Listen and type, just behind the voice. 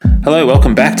Hello,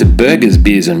 welcome back to Burgers,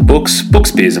 Beers and Books. Books,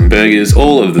 beers and burgers,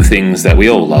 all of the things that we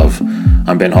all love.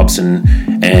 I'm Ben Hobson,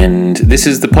 and this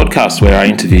is the podcast where I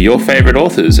interview your favourite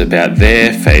authors about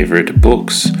their favourite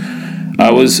books. I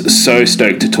was so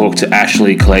stoked to talk to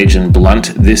Ashley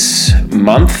Kalajan-Blunt this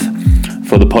month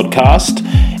for the podcast,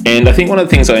 and I think one of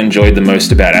the things I enjoyed the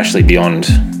most about Ashley, beyond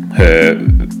her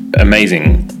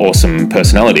amazing, awesome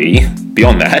personality,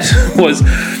 beyond that, was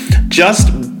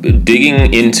just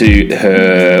digging into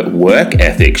her work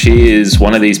ethic. She is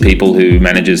one of these people who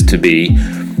manages to be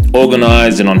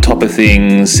organized and on top of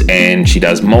things, and she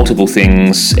does multiple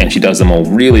things and she does them all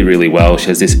really, really well. She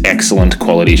has this excellent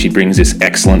quality. She brings this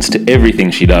excellence to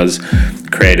everything she does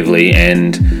creatively,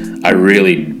 and I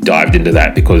really dived into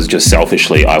that because just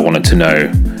selfishly I wanted to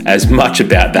know as much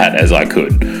about that as I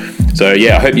could. So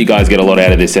yeah, I hope you guys get a lot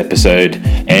out of this episode,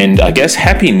 and I guess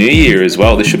Happy New Year as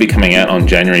well. This should be coming out on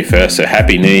January 1st, so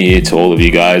Happy New Year to all of you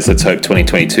guys. Let's hope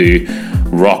 2022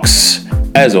 rocks.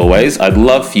 As always, I'd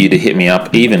love for you to hit me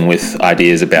up even with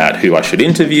ideas about who I should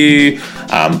interview,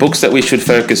 books that we should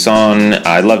focus on.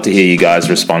 I'd love to hear you guys'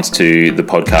 response to the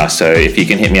podcast, so if you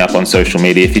can hit me up on social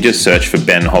media, if you just search for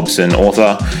Ben Hobson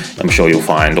Author, I'm sure you'll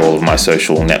find all of my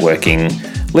social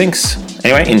networking links.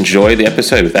 Anyway, enjoy the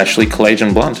episode with Ashley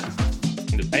Kalajan-Blunt.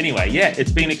 Anyway, yeah,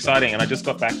 it's been exciting, and I just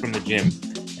got back from the gym,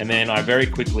 and then I very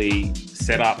quickly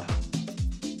set up.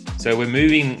 So we're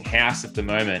moving house at the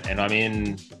moment, and I'm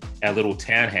in our little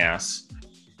townhouse,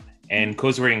 and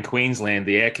because we're in Queensland,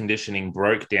 the air conditioning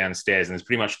broke downstairs, and there's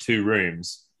pretty much two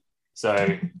rooms.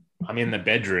 So I'm in the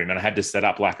bedroom, and I had to set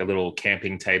up like a little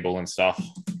camping table and stuff.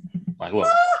 Like, look.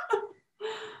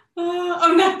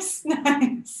 Oh, nice.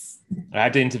 I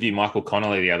had to interview Michael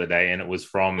Connolly the other day, and it was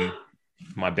from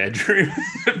my bedroom.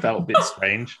 It felt a bit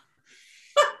strange.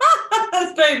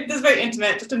 That's very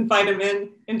intimate. Just invite him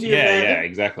into your bed. Yeah,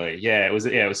 exactly. Yeah, it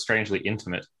was strangely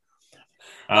intimate.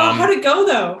 How'd it go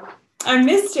though? I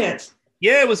missed it.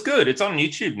 Yeah, it was good. It's on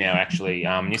YouTube now, actually.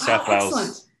 New South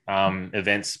Wales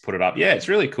events put it up. Yeah, it's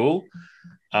really cool.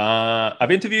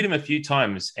 I've interviewed him a few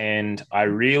times, and I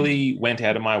really went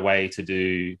out of my way to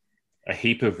do a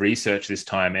heap of research this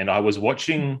time. And I was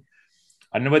watching,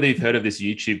 I don't know whether you've heard of this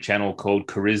YouTube channel called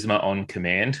Charisma on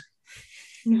Command.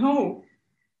 No.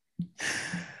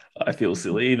 I feel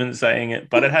silly even saying it,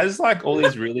 but it has like all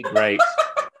these really great,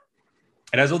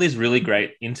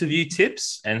 interview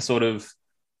tips and sort of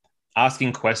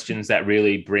asking questions that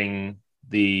really bring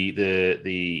the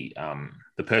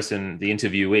person, the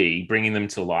interviewee, bringing them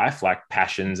to life, like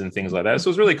passions and things like that. So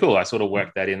it was really cool. I sort of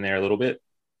worked that in there a little bit.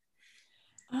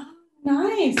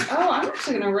 Nice. Oh, I'm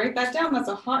actually going to write that down. That's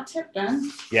a hot tip,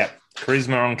 Ben. Yeah.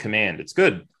 Charisma on Command. It's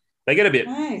good. They get a bit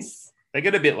nice. They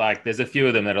get a bit like, there's a few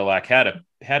of them that are like how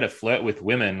to flirt with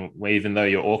women even though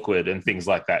you're awkward and things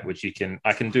like that, which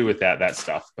I can do without that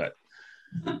stuff, but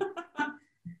most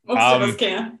of us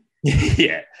can.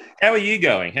 Yeah. How are you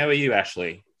going? How are you,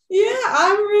 Ashley? Yeah,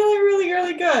 I'm really, really,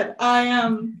 really good. I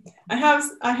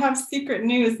have secret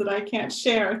news that I can't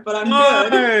share, but I'm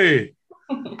good.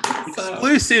 So.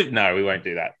 Exclusive? No, we won't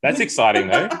do that. That's exciting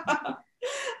though.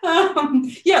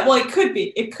 Yeah, well, it could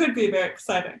be. It could be very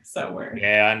exciting. So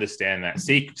yeah, I understand that.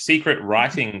 Secret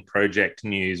writing project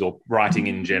news or writing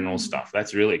in general stuff.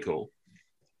 That's really cool.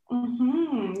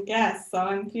 Mm-hmm. Yes, so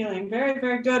I'm feeling very,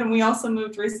 very good. And we also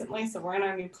moved recently, so we're in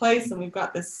our new place, and we've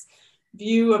got this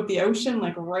view of the ocean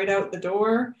like right out the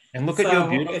door. And look at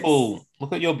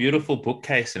your beautiful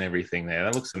bookcase and everything there.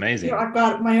 That looks amazing. You know, I've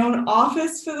got my own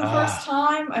office for the first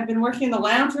time. I've been working in the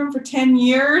lounge room for 10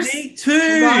 years. Me too.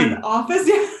 I've got an office,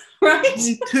 yeah, right?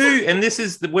 Me too. And this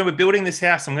is when we're building this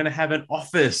house, I'm going to have an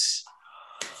office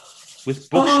with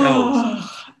bookshelves.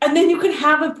 And then you can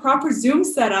have a proper Zoom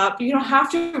setup. You don't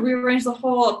have to rearrange the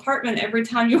whole apartment every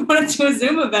time you want to do a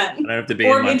Zoom event. I don't have to be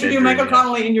or in my interview bedroom, Michael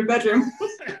Connolly in your bedroom.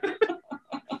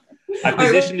 I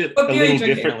positioned it a little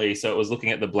differently, so it was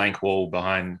looking at the blank wall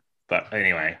behind. But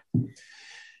anyway, it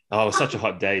was such a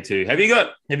hot day too. Have you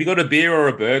got a beer or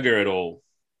a burger at all?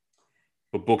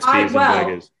 For books, beers, and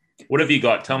burgers. What have you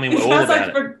got? Tell me all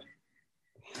about it.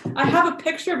 I have a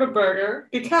picture of a burger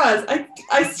because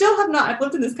I still have not. I've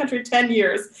lived in this country 10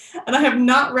 years, and I have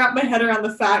not wrapped my head around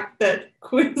the fact that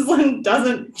Queensland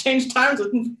doesn't change times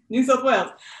with New South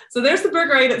Wales. So there's the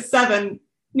burger I ate at 7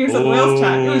 New South Wales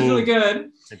time. It was really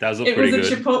good. It does look pretty good. It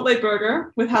was a Chipotle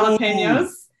burger with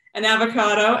jalapenos and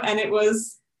avocado, and it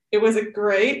was from a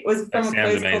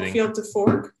place called Field to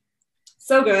Fork.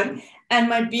 So good. And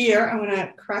my beer, I'm going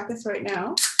to crack this right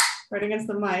now, right against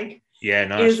the mic. Yeah,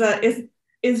 nice.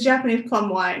 Is Japanese plum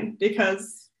wine,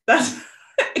 because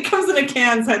it comes in a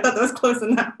can, so I thought that was close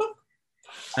enough.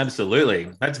 Absolutely.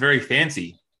 That's very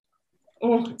fancy.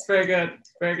 Oh, it's very good.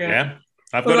 It's very good. Yeah.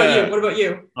 What about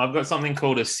you? I've got something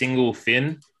called a single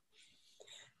fin.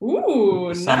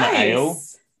 Ooh, Summer nice. ale.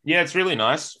 Yeah, it's really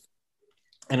nice.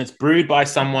 And it's brewed by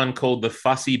someone called the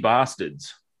Fussy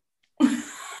Bastards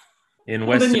in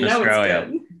Western Australia.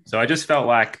 It's good. So I just felt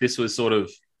like this was sort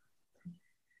of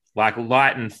like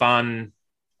light and fun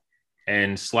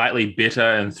and slightly bitter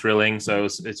and thrilling. So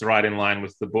it's right in line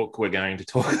with the book we're going to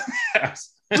talk about.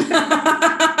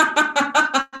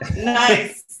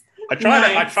 Nice.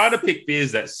 I try to pick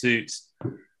beers that suit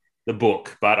the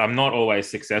book, but I'm not always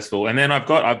successful. And then I've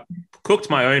cooked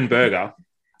my own burger.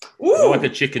 Ooh. Like a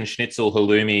chicken schnitzel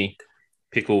halloumi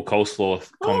pickle coleslaw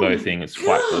combo thing. It's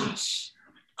quite good.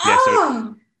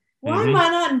 Yeah, why am I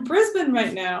not in Brisbane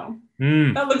right now?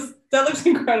 That looks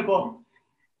incredible.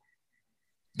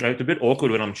 It's a bit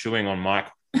awkward when I'm chewing on mic.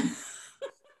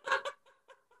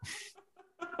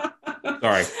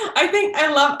 Sorry. I think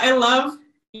I love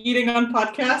eating on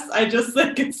podcasts. I just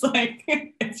think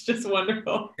it's just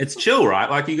wonderful. It's chill, right?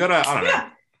 Like you gotta, I don't know.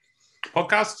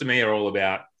 Podcasts to me are all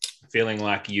about feeling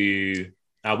like you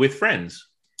are with friends.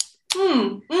 You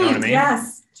know what I mean?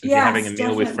 Yes. You're having a meal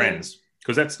definitely. With friends.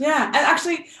 Because that's... Yeah. And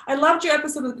actually, I loved your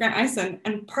episode with Grant Eisen,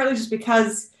 and partly just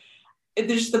because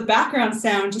there's the background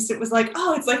sound, it was like,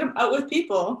 oh, it's like I'm out with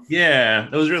people. Yeah,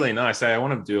 it was really nice. I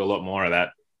want to do a lot more of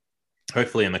that.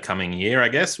 Hopefully in the coming year, I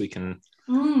guess, we can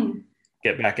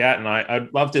get back out. And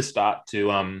I'd love to start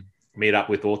to meet up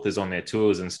with authors on their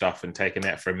tours and stuff and take them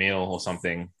out for a meal or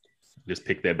something. Just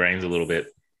pick their brains a little bit.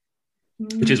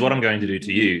 Which is what I'm going to do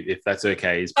to you, if that's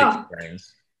okay, is pick your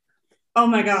brains. Oh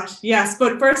my gosh, yes.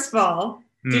 But first of all,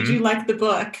 did you like the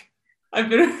book?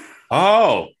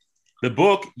 Oh, the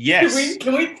book, yes.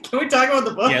 Can we talk about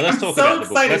the book? Yeah, let's talk about the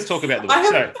book. Let's talk about the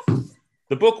book. So,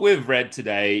 the book we've read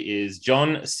today is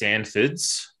John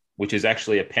Sandford's, which is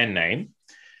actually a pen name.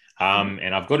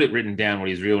 And I've got it written down what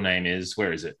his real name is.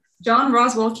 Where is it? John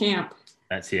Roswell Camp.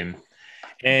 That's him.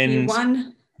 And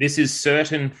this is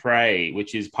Certain Prey,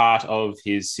 which is part of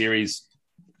his series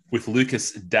with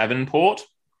Lucas Davenport.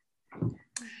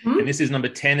 And this is number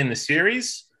 10 in the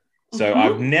series. So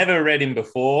I've never read him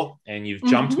before, and you've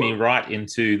jumped me right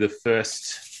into the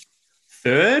first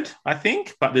third, I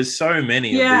think. But there's so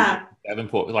many of Lucas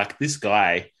Davenport. Like, this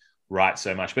guy writes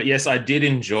so much. But yes, I did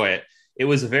enjoy it. It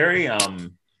was very...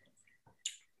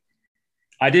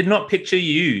 I did not picture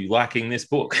you liking this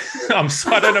book. I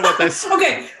don't know what that's...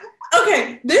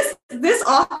 Okay, this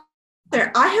author,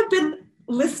 I have been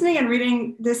listening and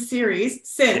reading this series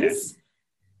since,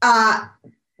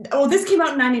 this came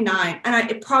out in 99, and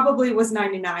it probably was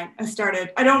 99 I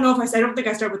started. I don't think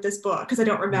I started with this book, because I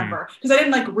don't remember, because I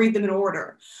didn't read them in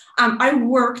order. I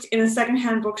worked in a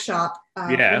secondhand bookshop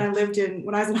when I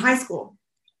was in high school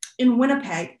in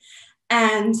Winnipeg,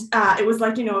 and it was a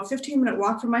 15-minute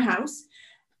walk from my house.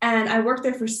 And I worked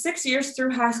there for 6 years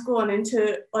through high school and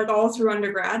into all through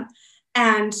undergrad.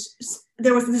 And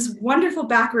there was this wonderful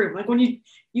back room. When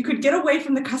you could get away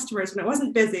from the customers when it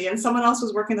wasn't busy and someone else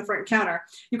was working the front counter,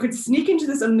 you could sneak into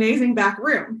this amazing back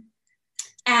room.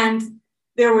 And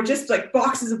there were just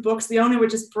boxes of books. The owner would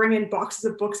just bring in boxes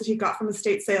of books that he got from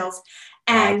estate sales.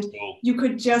 And you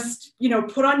could just,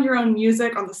 put on your own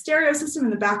music on the stereo system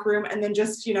in the back room and then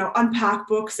just, unpack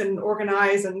books and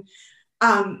organize. And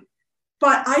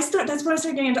but that's when I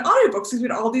started getting into audiobooks, because we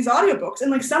had all these audiobooks,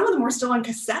 and some of them were still on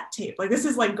cassette tape. This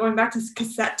is going back to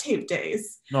cassette tape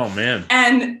days. Oh man.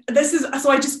 And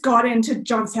so I just got into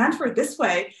John Sandford this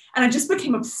way, and I just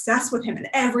became obsessed with him. And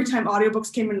every time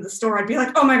audiobooks came into the store, I'd be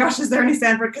like, oh my gosh, is there any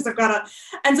Sandford? Because I've got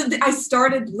and so I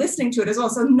started listening to it as well.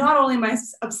 So not only am I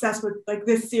obsessed with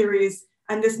this series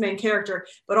and this main character,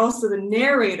 but also the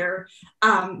narrator,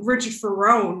 Richard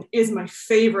Ferrone, is my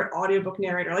favorite audiobook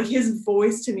narrator. His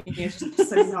voice to me is just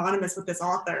synonymous with this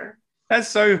author. That's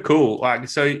so cool.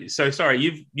 So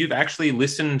sorry, you've actually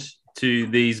listened to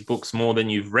these books more than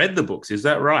you've read the books. Is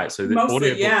that right? So the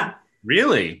mostly, yeah.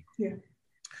 Really? Yeah.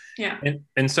 Yeah.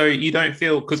 And so you don't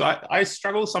feel, because I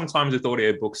struggle sometimes with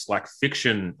audiobooks,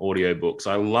 fiction audiobooks.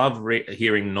 I love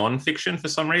hearing non-fiction for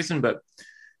some reason, but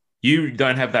you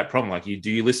don't have that problem.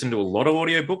 Do you listen to a lot of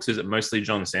audiobooks? Is it mostly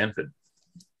John Sandford?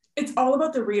 It's all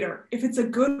about the reader. If it's a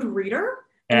good reader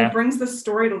and it brings the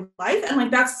story to life,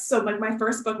 and that's so my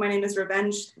first book, My Name is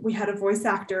Revenge, we had a voice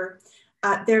actor.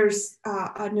 There's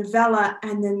a novella,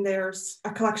 and then there's a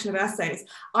collection of essays.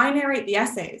 I narrate the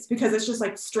essays because it's just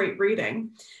straight reading.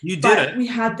 You did it? We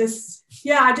had this,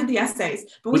 I did the essays.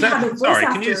 But had a voice sorry,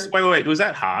 actor. Can you just, wait, was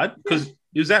that hard? Because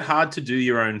is that hard to do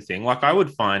your own thing? I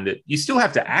would find it, you still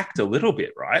have to act a little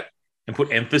bit, right? And put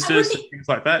emphasis and things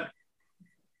like that.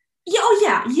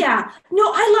 Yeah, yeah.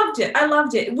 No, I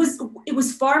loved it. It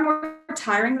was far more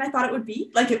tiring than I thought it would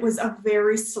be. Like, it was a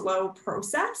very slow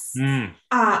process. Mm.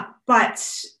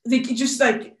 But they just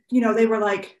like, they were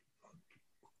like,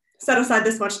 set aside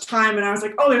this much time, and I was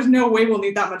like, oh, there's no way we'll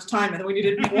need that much time, and then we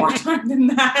needed more time than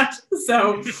that.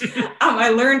 So I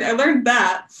learned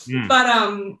that.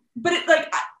 But it,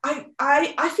 like,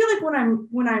 I feel like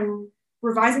when I'm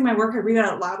revising my work, I read it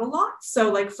out loud a lot.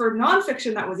 So like for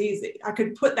nonfiction, that was easy. I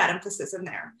could put that emphasis in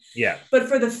there. Yeah. But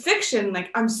for the fiction,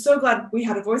 like, I'm so glad we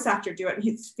had a voice actor do it. And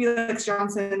he's Felix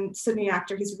Johnson, Sydney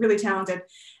actor. He's really talented,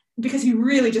 because he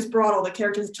really just brought all the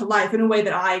characters to life in a way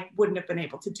that I wouldn't have been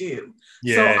able to do.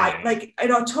 Yeah. So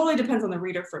it totally depends on the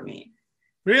reader for me.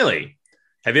 Really?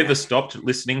 Have you ever stopped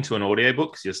listening to an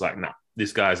audiobook? Just like, nah,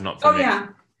 this guy's not for me. Yeah.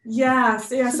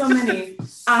 Yes, yeah, so many.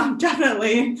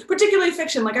 Definitely. Particularly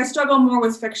fiction. Like, I struggle more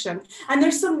with fiction. And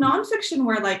there's some nonfiction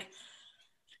where, like,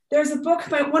 there's a book,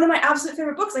 one of my absolute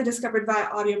favorite books I discovered via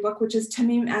audiobook, which is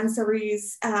Tamim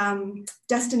Ansari's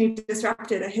Destiny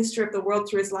Disrupted, A History of the World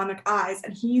Through Islamic Eyes.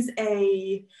 And he's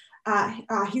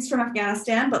he's from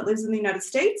Afghanistan, but lives in the United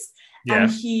States. Yeah.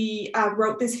 And he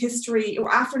wrote this history,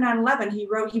 or after 9/11, he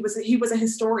was a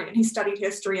historian. He studied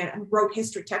history and wrote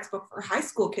history textbook for high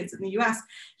school kids in the US.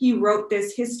 He wrote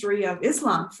this history of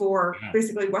Islam for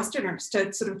basically Westerners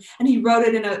to sort of, and he wrote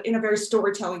it in a very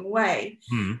storytelling way,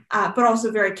 but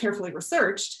also very carefully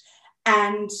researched.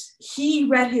 And he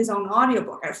read his own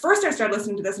audiobook. At first I started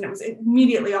listening to this and it was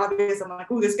immediately obvious. I'm like,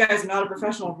 oh, this guy's not a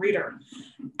professional reader.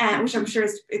 And which I'm sure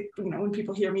is, when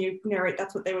people hear me narrate,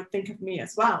 that's what they would think of me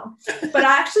as well. But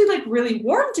I actually like really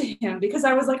warmed to him, because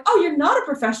I was like, oh, you're not a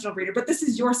professional reader, but this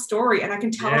is your story. And I can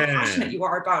tell how passionate you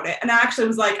are about it. And I actually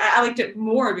was like, I liked it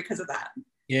more because of that.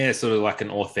 Yeah, sort of like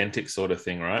an authentic sort of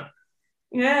thing, right?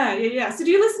 Yeah. So have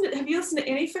you listened to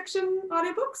any fiction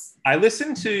audiobooks? I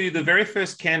listened to the very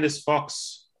first Candace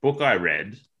Fox book I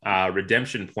read,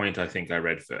 Redemption Point, I think I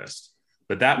read first.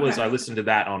 But that was, I listened to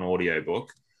that on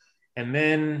audiobook. And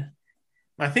then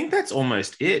I think that's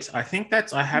almost it. I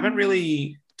haven't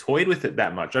really toyed with it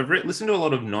that much. I've listened to a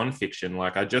lot of nonfiction.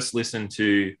 Like, I just listened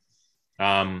to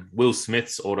Will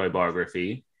Smith's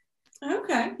autobiography.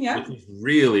 Okay, yeah. Which was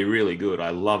really, really good.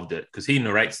 I loved it because he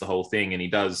narrates the whole thing and he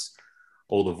does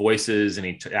all the voices and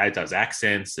he does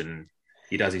accents and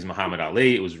he does his Muhammad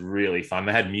Ali. It was really fun.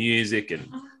 They had music and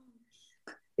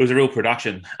it was a real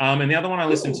production. And the other one I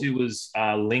listened to was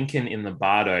Lincoln in the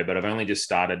Bardo, but I've only just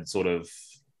started sort of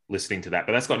listening to that.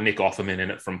 But that's got Nick Offerman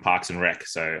in it from Parks and Rec,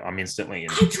 so I'm instantly in.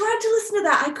 I tried to listen to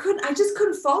that. I just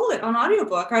couldn't follow it on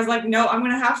audiobook. I was like, no, I'm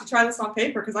going to have to try this on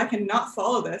paper because I cannot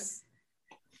follow this.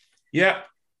 Yeah,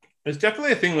 it's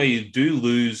definitely a thing where you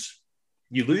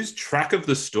lose track of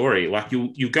the story. Like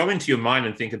you go into your mind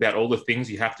and think about all the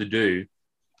things you have to do,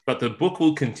 but the book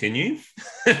will continue.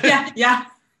 Yeah.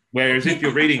 Whereas if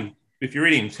you're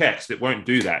reading text, it won't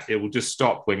do that. It will just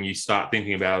stop when you start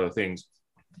thinking about other things.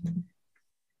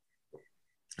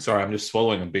 Sorry, I'm just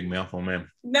swallowing a big mouthful, man.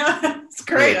 No, it's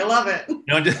great. I love it.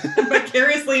 No, I'm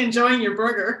vicariously enjoying your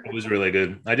burger. It was really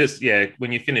good.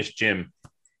 When you finish gym,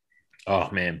 oh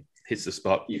man, hits the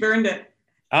spot. You've earned it.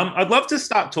 I'd love to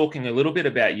start talking a little bit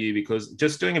about you, because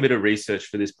just doing a bit of research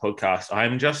for this podcast,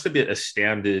 I'm just a bit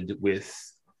astounded with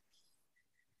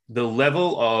the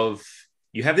level of,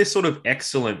 you have this sort of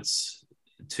excellence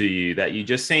to you that you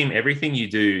just seem, everything you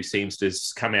do seems to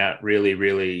come out really,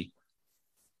 really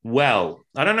well.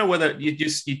 I don't know whether you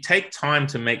take time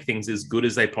to make things as good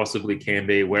as they possibly can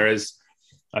be. Whereas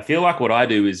I feel like what I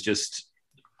do is just,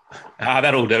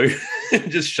 that'll do.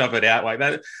 Just shove it out like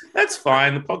that. That's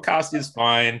fine. The podcast is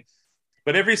fine.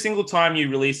 But every single time you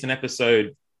release an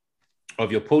episode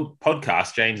of your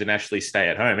podcast, James and Ashley Stay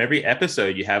at Home, every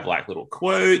episode you have like little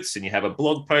quotes and you have a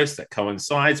blog post that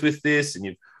coincides with this.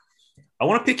 And I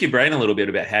want to pick your brain a little bit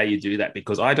about how you do that,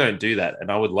 because I don't do that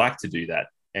and I would like to do that.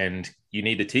 And you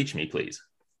need to teach me, please.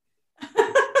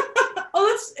 Oh,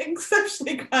 that's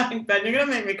exceptionally kind, Ben. You're going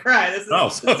to make me cry. This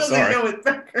doesn't go with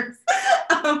burgers.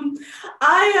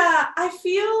 I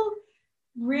feel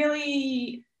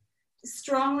really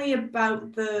strongly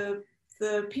about the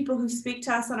people who speak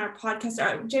to us on our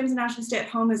podcast. James and Ashley Stay at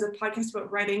Home is a podcast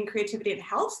about writing, creativity, and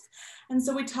health. And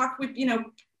so we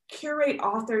curate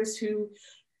authors who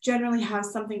generally have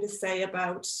something to say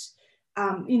about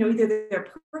either their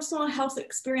personal health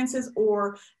experiences,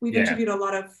 or we've interviewed a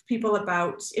lot of people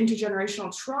about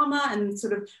intergenerational trauma and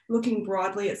sort of looking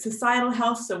broadly at societal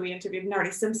health. So we interviewed Nardi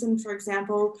Simpson, for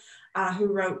example, who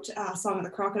wrote Song of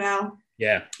the Crocodile.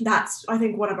 Yeah. That's, I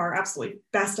think, one of our absolutely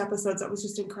best episodes. That was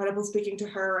just incredible, speaking to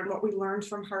her and what we learned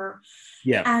from her.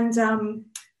 Yeah. And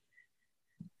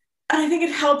I think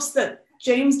it helps that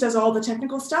James does all the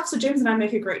technical stuff. So James and I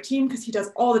make a great team because he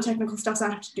does all the technical stuff. So I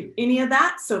don't have to do any of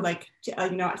that. So like,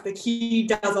 he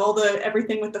does all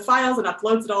everything with the files and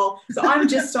uploads it all. So I'm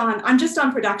just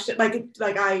on production. Like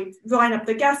I line up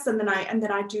the guests and then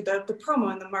I do the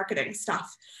promo and the marketing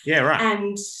stuff. Yeah. Right.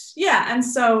 And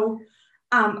so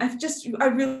I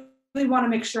really want to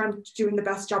make sure I'm doing the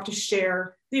best job to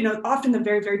share, often the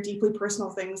very, very deeply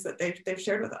personal things that they've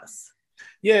shared with us.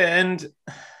 Yeah. And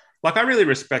like, I really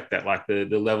respect that, like the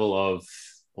level of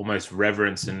almost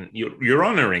reverence, and you're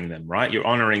honoring them, right? You're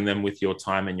honoring them with your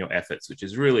time and your efforts, which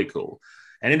is really cool.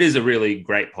 And it is a really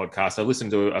great podcast. I've listened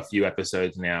to a few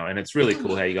episodes now, and it's really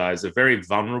cool how you guys are very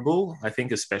vulnerable, I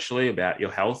think, especially about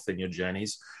your health and your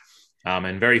journeys,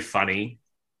 and very funny,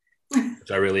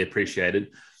 which I really appreciated.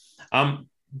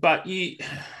 But I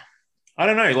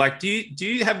don't know, like, do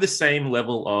you have the same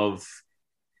level of,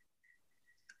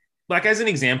 like, as an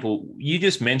example, you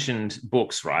just mentioned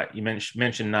books, right? You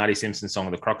mentioned Nardi Simpson's Song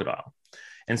of the Crocodile.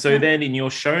 And so then in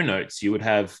your show notes, you would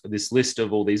have this list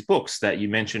of all these books that you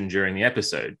mentioned during the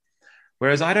episode.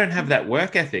 Whereas I don't have that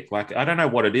work ethic. Like, I don't know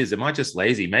what it is. Am I just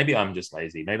lazy? Maybe I'm just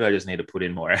lazy. Maybe I just need to put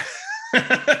in more.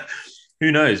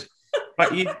 Who knows?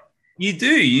 But you do.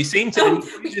 You seem to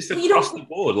be just across the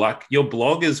board. Like your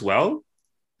blog as well,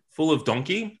 full of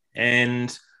donkey,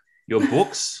 and your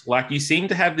books, like you seem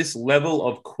to have this level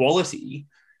of quality,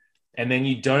 and then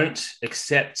you don't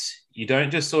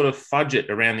just sort of fudge it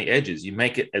around the edges. You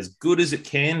make it as good as it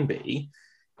can be.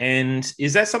 And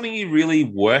is that something you really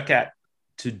work at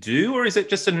to do, or is it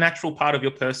just a natural part of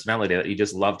your personality that you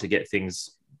just love to get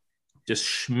things just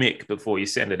schmick before you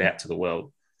send it out to the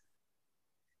world?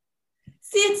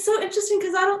 See, it's so interesting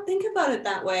because I don't think about it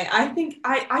that way. I think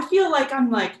I feel like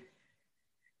I'm like,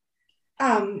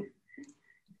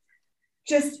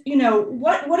 just,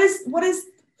 what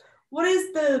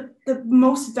is the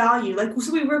most value? Like,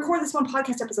 so we record this one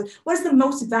podcast episode. What is the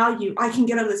most value I can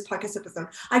get out of this podcast episode?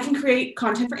 I can create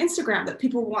content for Instagram that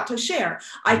people want to share.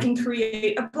 I can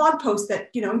create a blog post that,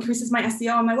 increases my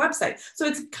SEO on my website. So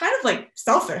it's kind of like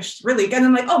selfish, really. And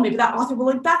I'm like, oh, maybe that author will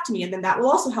link back to me, and then that will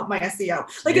also help my SEO.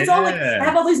 Like, it's all like, I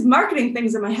have all these marketing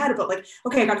things in my head about like,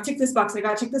 okay, I got to tick this box. I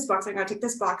got to tick this box. I got to tick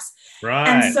this box. Right.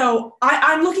 And so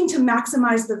I'm looking to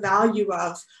maximize the value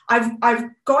of, I've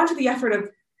gone to the effort of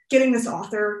getting this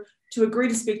author to agree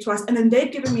to speak to us, and then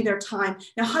they've given me their time.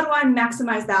 Now, how do I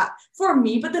maximize that for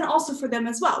me, but then also for them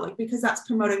as well? Like, because that's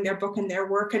promoting their book and their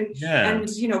work, and we've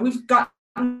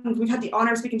had the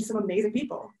honor of speaking to some amazing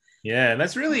people. Yeah,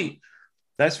 that's really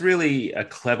a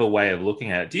clever way of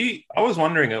looking at it. I was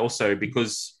wondering also,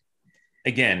 because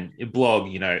again, your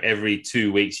blog, every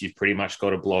 2 weeks you've pretty much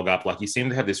got a blog up. Like, you seem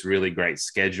to have this really great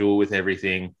schedule with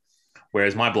everything.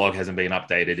 Whereas my blog hasn't been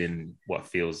updated in what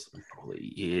feels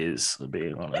probably years,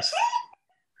 being honest.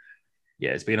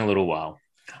 Yeah, it's been a little while.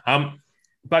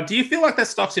 But do you feel like that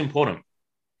stuff's important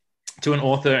to an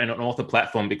author and an author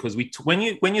platform? Because when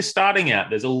you're starting out,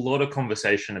 there's a lot of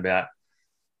conversation about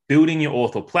building your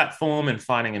author platform and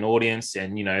finding an audience.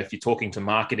 And, if you're talking to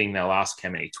marketing, they'll ask how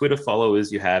many Twitter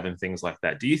followers you have and things like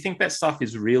that. Do you think that stuff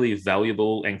is really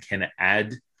valuable and can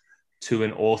add to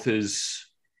an author's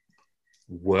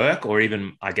work, or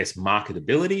even, I guess,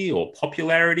 marketability or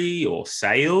popularity or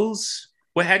sales?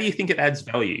 Well, how do you think it adds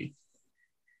value?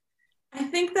 I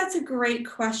think that's a great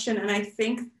question. And I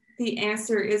think the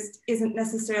answer isn't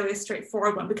necessarily a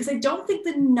straightforward one, because I don't think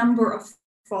the number of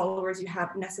followers you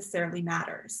have necessarily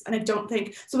matters. And I don't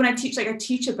think, so when I teach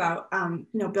about,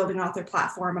 building an author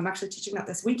platform. I'm actually teaching that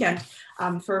this weekend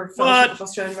for Fellowship of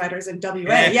Australian Writers in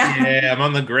WA. Yeah, I'm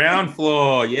on the ground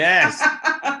floor. Yes.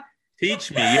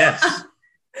 Teach me. Yes.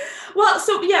 Well,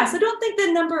 so I don't think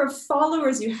the number of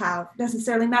followers you have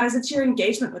necessarily matters. It's your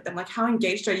engagement with them. Like, how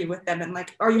engaged are you with them? And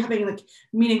like, are you having like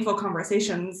meaningful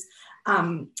conversations?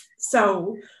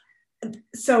 So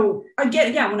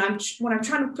again, when I'm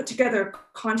trying to put together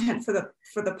content for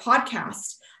the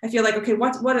podcast, I feel like, okay,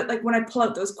 what like when I pull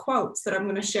out those quotes that I'm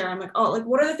going to share, I'm like, oh, like,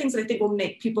 what are the things that I think will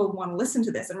make people want to listen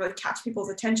to this and really catch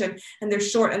people's attention? And they're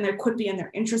short and they're quippy and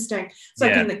they're interesting. So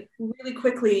I can like really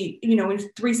quickly, in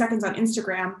 3 seconds on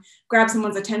Instagram, grab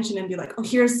someone's attention and be like, oh,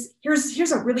 here's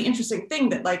a really interesting thing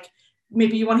that like,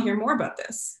 maybe you want to hear more about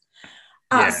this.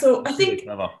 So I think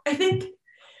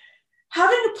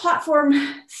having a platform,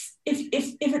 if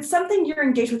it's something you're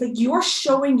engaged with, like, you're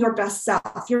showing your best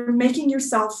self, you're making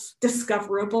yourself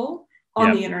discoverable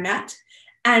on the internet.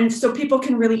 And so people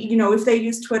can really, if they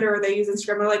use Twitter or they use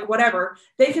Instagram or like whatever,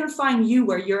 they can find you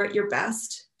where you're at your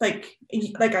best.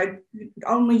 I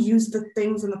only use the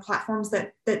things and the platforms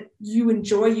that you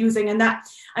enjoy using. And that,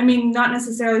 I mean, not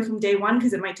necessarily from day one,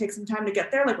 because it might take some time to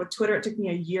get there. Like with Twitter, it took me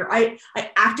a year. I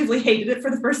actively hated it for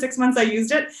the first 6 months I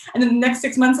used it. And then the next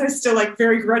 6 months, I was still like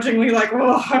very grudgingly like,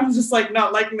 oh, I'm just like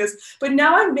not liking this. But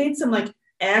now I've made some like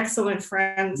excellent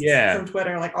friends from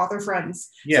Twitter, like author friends.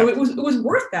 Yeah. So it was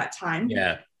worth that time.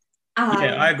 Yeah.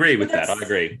 I agree with that. I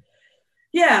agree.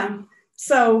 Yeah.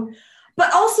 So,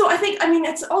 but also I think, I mean,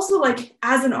 it's also like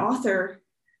as an author,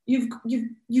 you've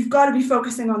got to be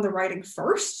focusing on the writing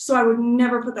first. So I would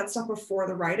never put that stuff before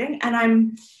the writing.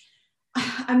 And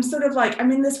I'm sort of like,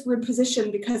 I'm in this weird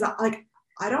position because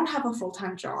I don't have a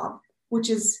full-time job, which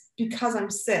is because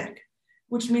I'm sick,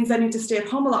 which means I need to stay at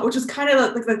home a lot, which is kind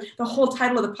of like the whole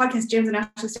title of the podcast, James and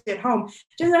Ashley Stay at Home.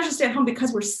 James and Ashley stay at home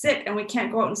because we're sick and we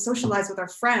can't go out and socialize with our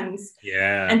friends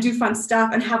and do fun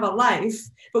stuff and have a life,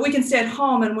 but we can stay at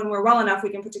home. And when we're well enough, we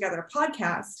can put together a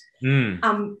podcast.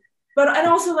 But and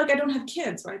also like, I don't have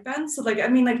kids, right, Ben? So like, I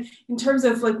mean, like in terms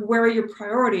of like, where are your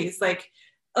priorities? Like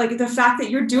the fact that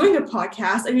you're doing a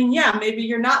podcast, I mean, yeah, maybe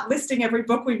you're not listing every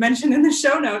book we mentioned in the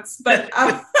show notes, but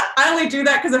I only do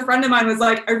that because a friend of mine was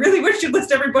like, I really wish you'd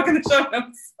list every book in the show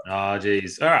notes. Oh,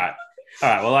 geez. All right.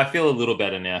 Well, I feel a little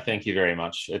better now. Thank you very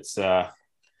much. It's, I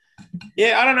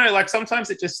don't know. Like sometimes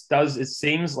it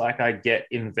seems like I get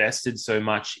invested so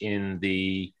much in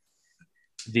the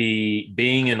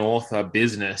being an author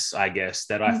business, I guess,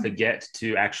 that I forget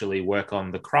to actually work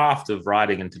on the craft of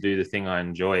writing and to do the thing I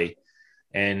enjoy.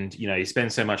 And, you know, you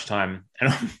spend so much time,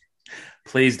 and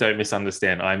please don't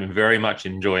misunderstand. I'm very much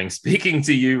enjoying speaking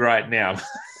to you right now.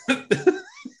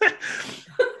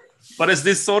 But it's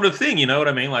this sort of thing, you know what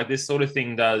I mean? Like this sort of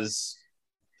thing does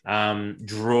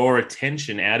draw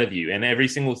attention out of you. And every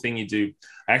single thing you do,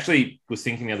 I actually was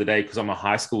thinking the other day, because I'm a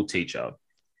high school teacher.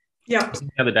 Yeah. I was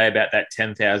thinking the other day about that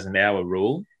 10,000 hour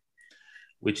rule,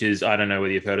 which is, I don't know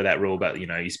whether you've heard of that rule, but, you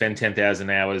know, you spend 10,000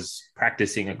 hours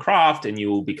practicing a craft and you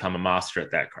will become a master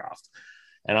at that craft.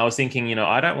 And I was thinking, you know,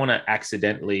 I don't want to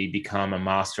accidentally become a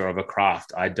master of a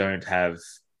craft I don't have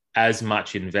as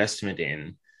much investment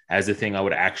in as the thing I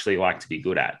would actually like to be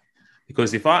good at.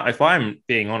 Because if I'm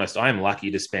being honest, I'm lucky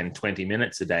to spend 20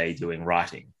 minutes a day doing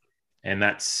writing. And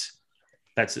that's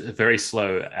a very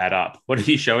slow add up. What are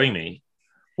you showing me?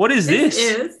 What is this?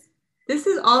 This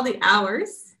is all the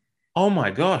hours. Oh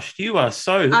my gosh, you are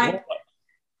so... I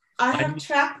have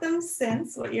tracked them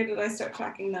since... What year did I start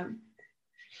tracking them?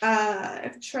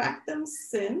 I've tracked them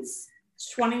since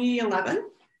 2011.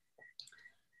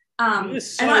 You're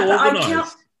so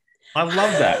organized. I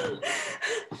love that.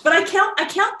 But I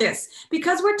count this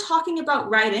because we're talking about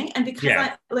writing, and because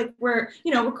we're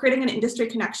creating an industry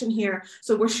connection here,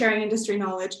 so we're sharing industry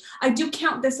knowledge. I do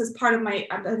count this as part of my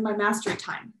mastery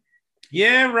time.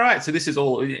 Yeah, right. So this is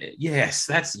all, yes.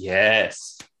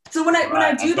 So when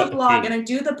I do the blog and I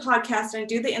do the podcast and I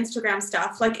do the Instagram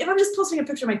stuff, like if I'm just posting a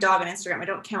picture of my dog on Instagram, I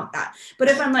don't count that. But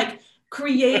if I'm like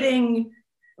creating,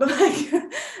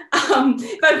 if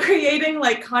I'm creating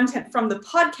like content from the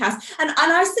podcast, and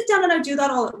I sit down and I do that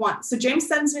all at once. So James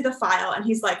sends me the file and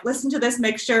he's like, listen to this,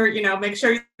 make sure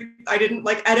I didn't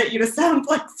like edit you to sound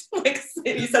like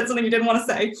you said something you didn't want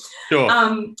to say. Sure.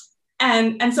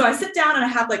 And so I sit down and I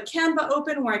have like Canva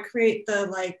open where I create the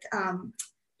like,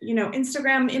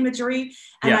 Instagram imagery,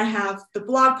 and I have the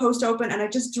blog post open, and I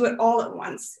just do it all at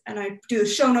once. And I do the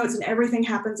show notes and everything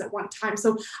happens at one time.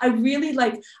 So I really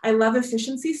I love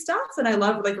efficiency stuff, and I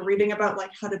love like reading about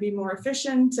like how to be more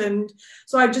efficient. And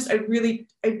so I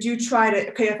do try to,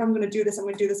 okay, if I'm going to do this, I'm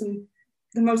going to do this in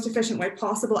the most efficient way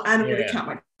possible. And I'm going to count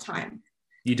my time.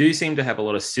 You do seem to have a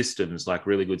lot of systems, like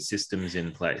really good systems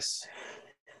in place.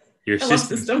 Your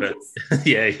systems.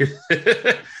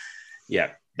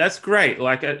 Yeah, that's great.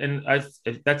 Like, and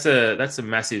that's a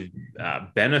massive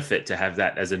benefit to have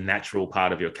that as a natural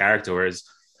part of your character. Whereas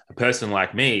a person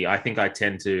like me, I think I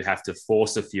tend to have to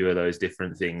force a few of those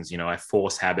different things. You know, I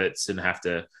force habits and have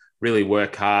to really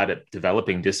work hard at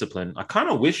developing discipline. I kind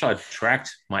of wish I'd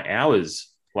tracked my hours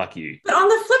like you. But on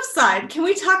the flip side, can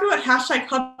we talk about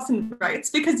 #Hobson Writes?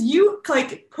 Because you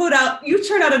turned out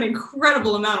an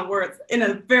incredible amount of words in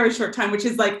a very short time, which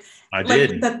is like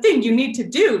the thing you need to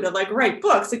do to like write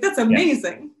books. Like that's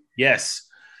amazing. Yes.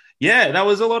 Yeah, that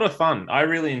was a lot of fun. I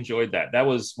really enjoyed that. That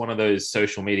was one of those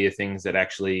social media things that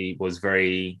actually was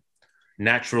very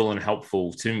natural and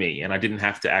helpful to me. And I didn't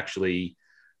have to actually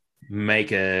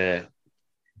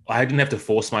I didn't have to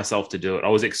force myself to do it. I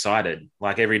was excited.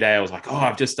 Like every day I was like, oh,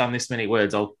 I've just done this many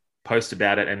words. I'll post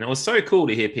about it. And it was so cool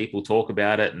to hear people talk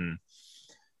about it. And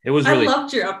it was really... I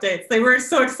loved your updates. They were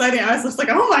so exciting. I was just like,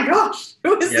 oh my gosh,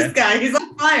 who is this guy? He's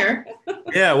on fire.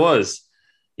 Yeah, it was.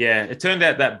 Yeah, it turned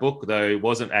out that book though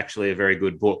wasn't actually a very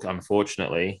good book,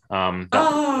 unfortunately. That book that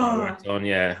I worked on,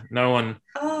 yeah, no one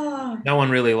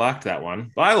really liked that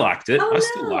one, but I liked it. I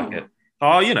still like it.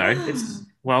 Oh, it's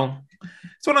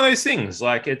it's one of those things.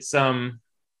 Like I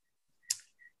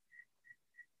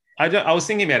was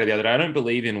thinking about it the other day. I don't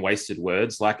believe in wasted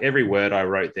words. Like every word I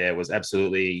wrote there was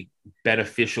absolutely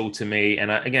beneficial to me. And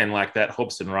again, like that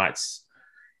Hobson Writes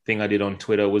thing I did on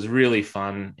Twitter was really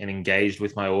fun and engaged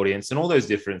with my audience and all those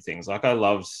different things. Like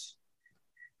the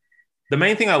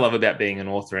main thing I love about being an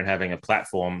author and having a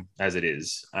platform as it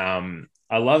is, I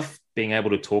love being able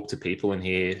to talk to people and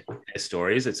hear their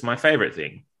stories. It's my favorite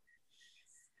thing.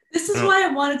 This is why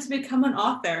I wanted to become an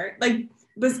author.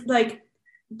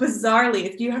 Bizarrely,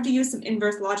 if you have to use some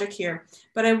inverse logic here,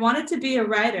 but I wanted to be a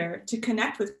writer to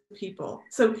connect with people.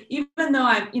 So even though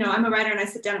I'm a writer and I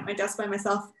sit down at my desk by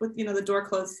myself with, the door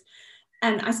closed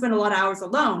and I spend a lot of hours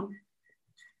alone,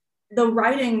 the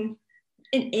writing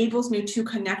enables me to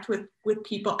connect with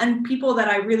people and people that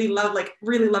I really love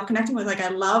connecting with. Like I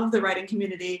love the writing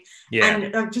community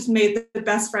and I've just made the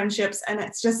best friendships, and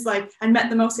it's just like I met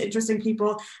the most interesting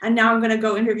people, and now I'm going to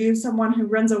go interview someone who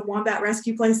runs a wombat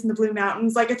rescue place in the Blue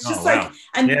Mountains. Like it's just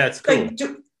it's cool. Like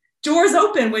doors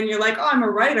open when you're like, oh, I'm a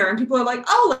writer, and people are like,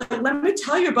 oh, let me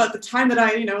tell you about the time that I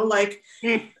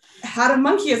had a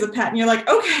monkey as a pet, and you're like,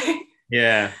 okay.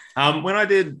 Yeah.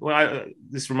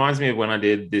 This reminds me of when I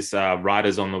did this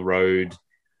Writers on the Road.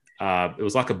 It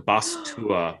was like a bus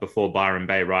tour before Byron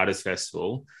Bay Writers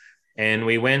Festival. And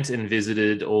we went and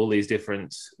visited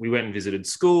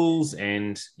schools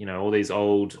and, all these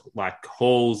old like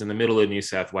halls in the middle of New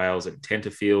South Wales at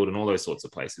Tenterfield and all those sorts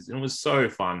of places. And it was so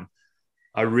fun.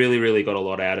 I really, really got a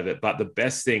lot out of it. But the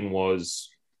best thing was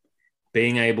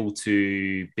being able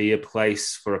to be a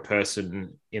place for a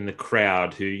person in the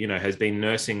crowd who, has been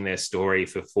nursing their story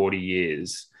for 40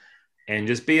 years and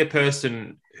just be a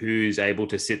person who's able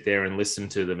to sit there and listen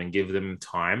to them and give them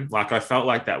time. Like I felt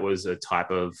like that was a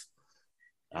type of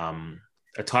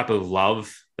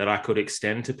love that I could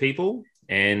extend to people.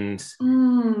 And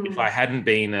if I hadn't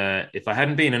been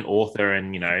an author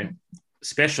and,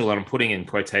 special, and I'm putting in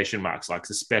quotation marks, like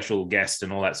a special guest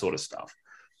and all that sort of stuff,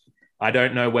 I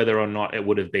don't know whether or not it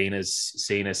would have been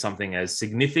seen as something as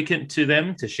significant to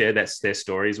them to share their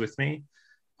stories with me.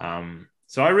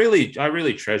 So I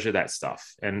really treasure that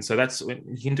stuff. And so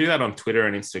you can do that on Twitter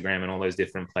and Instagram and all those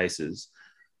different places.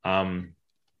 I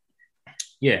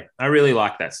really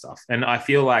like that stuff. And I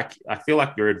feel like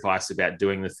your advice about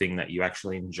doing the thing that you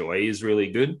actually enjoy is really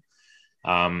good.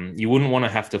 You wouldn't want to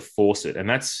have to force it. And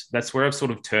that's where I've sort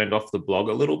of turned off the blog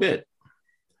a little bit.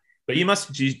 But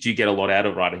do you get a lot out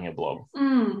of writing a blog?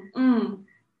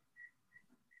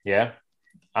 Yeah.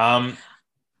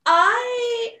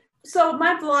 So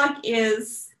my blog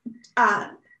is,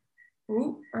 are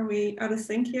we out of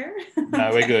sync here?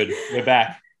 No, we're good. We're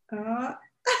back. Okay.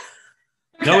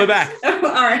 No, we're back. All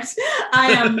right.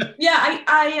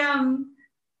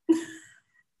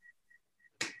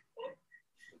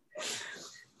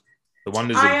 The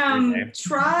wonders of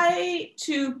try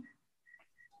to.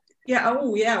 Yeah.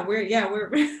 Oh, yeah. We're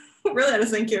really out of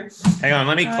sync here. Hang on.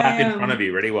 Let me clap in front of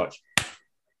you. Ready? Watch.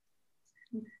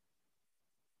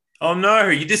 Oh no!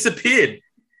 You disappeared.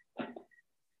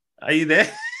 Are you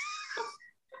there?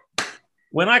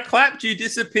 When I clapped, you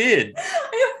disappeared.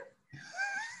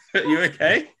 Are you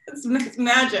okay? It's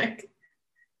magic.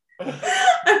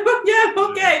 Yeah.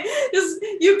 Okay. Just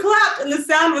you clapped, and the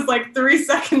sound was like 3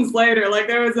 seconds later. Like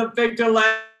there was a big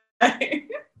delay.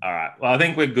 All right. Well, I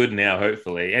think we're good now,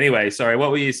 hopefully. Anyway, sorry,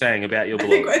 what were you saying about your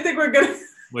blog? I think we're good.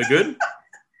 We're good?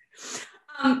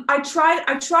 I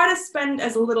try to spend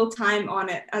as little time on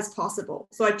it as possible.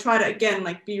 So I try to, again,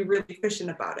 like be really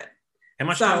efficient about it. How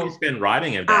much time do you spend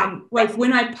writing a day? Like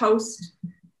when I post.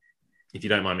 If you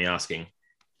don't mind me asking.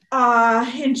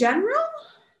 In general?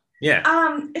 Yeah.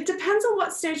 It depends on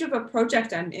what stage of a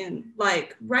project I'm in.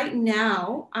 Like right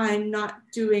now, I'm not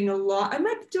doing a lot. I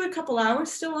might do a couple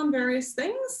hours still on various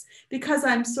things because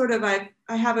I'm sort of, I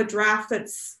have a draft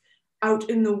that's out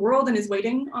in the world and is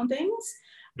waiting on things.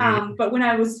 But when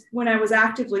I was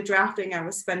actively drafting, I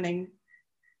was spending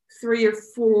 3 or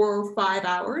 4 or 5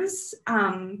 hours,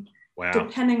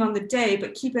 depending on the day.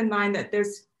 But keep in mind that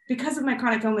because of my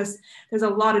chronic illness, there's a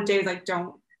lot of days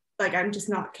I'm just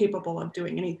not capable of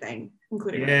doing anything,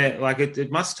 including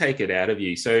it must take it out of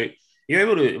you. So you're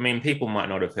able to, people might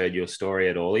not have heard your story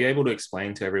at all. Are you able to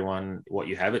explain to everyone what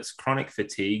you have? It's chronic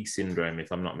fatigue syndrome,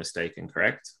 if I'm not mistaken,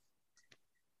 correct?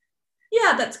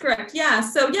 Yeah, that's correct. Yeah.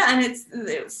 So and it's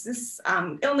this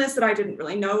illness that I didn't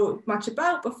really know much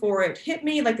about before it hit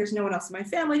me. Like there's no one else in my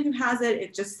family who has it.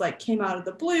 It just like came out of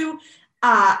the blue.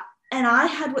 And I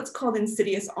had what's called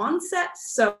insidious onset.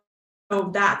 So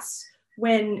that's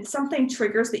when something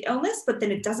triggers the illness, but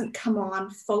then it doesn't come on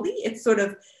fully. It sort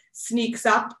of sneaks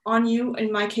up on you,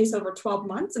 in my case, over 12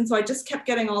 months. And so I just kept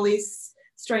getting all these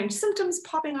strange symptoms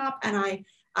popping up. And I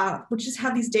would just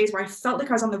have these days where I felt like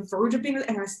I was on the verge of being,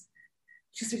 and I was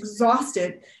just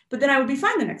exhausted, but then I would be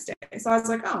fine the next day. So I was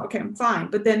like, oh, okay, I'm fine.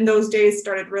 But then those days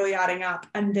started really adding up.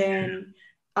 And then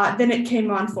it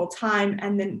came on full time.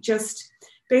 And then just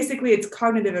basically it's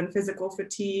cognitive and physical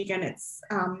fatigue, and it's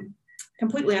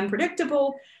completely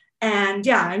unpredictable. And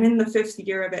yeah, I'm in the 5th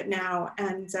year of it now.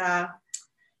 And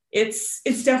it's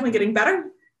definitely getting better.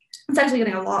 It's actually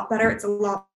getting a lot better. It's a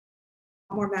lot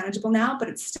more manageable now, but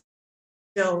it's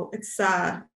still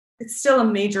a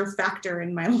major factor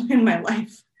in my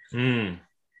life.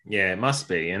 Yeah, it must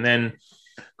be. And then,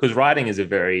 because writing is a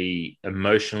very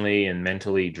emotionally and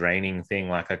mentally draining thing.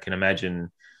 Like, I can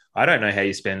imagine, I don't know how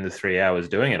you spend the 3 hours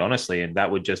doing it, honestly. And that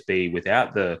would just be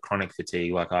without the chronic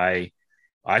fatigue. Like, I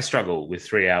struggle with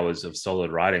 3 hours of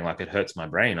solid writing. Like, it hurts my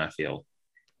brain, I feel.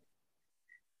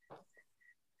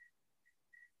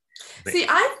 See,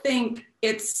 I think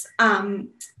it's my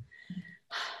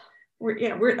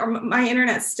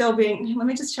internet's still being. Let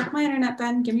me just check my internet,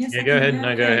 Ben. Give me a second. Yeah, go ahead.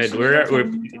 No, go ahead.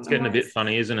 It's getting a bit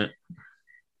funny, isn't it?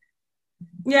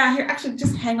 Yeah, here. Actually,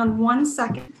 just hang on 1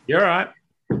 second. You're all right.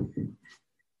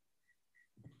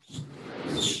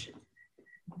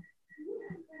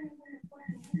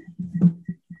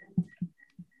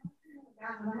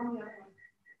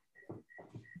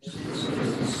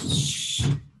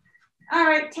 All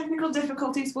right, technical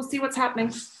difficulties. We'll see what's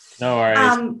happening. No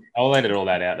worries. I'll edit all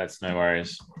that out. That's no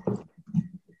worries.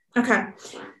 Okay.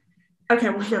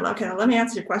 Well, here. Okay, let me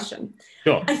answer your question.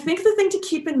 Sure. I think the thing to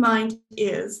keep in mind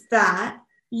is that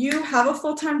you have a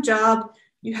full-time job,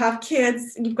 you have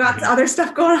kids, and you've got other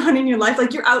stuff going on in your life.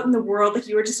 Like, you're out in the world, like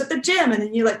you were just at the gym, and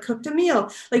then you like cooked a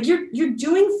meal. Like, you're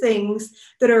doing things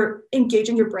that are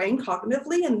engaging your brain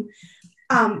cognitively. And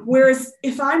whereas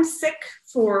if I'm sick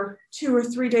for 2 or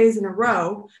 3 days in a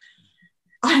row,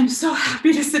 I'm so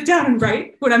happy to sit down and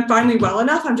write when I'm finally well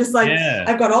enough. I'm just like,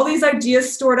 I've got all these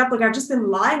ideas stored up. Like, I've just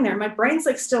been lying there. My brain's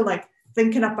like still like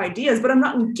thinking up ideas, but I'm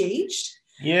not engaged.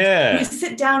 Yeah. You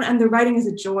sit down and the writing is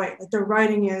a joy. Like, the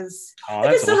writing is,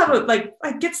 I still awesome. have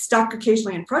I get stuck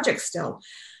occasionally in projects still,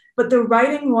 but the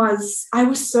writing I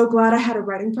was so glad I had a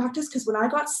writing practice, because when I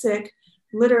got sick,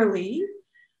 literally,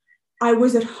 I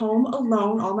was at home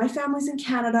alone. All my family's in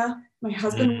Canada. My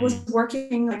husband was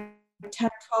working like 10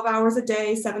 or 12 hours a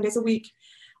day, 7 days a week.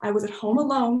 I was at home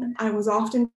alone. I was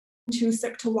often too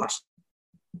sick to watch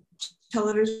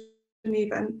television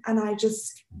even. And I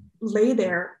just lay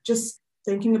there just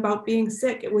thinking about being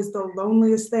sick. It was the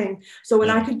loneliest thing. So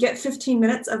when I could get 15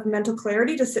 minutes of mental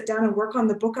clarity to sit down and work on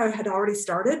the book I had already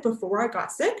started before I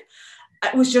got sick,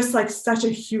 it was just like such a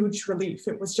huge relief.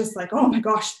 It was just like, oh my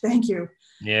gosh, thank you.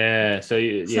 Yeah. So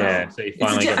you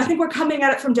finally I think we're coming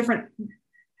at it from different.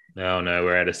 Oh no,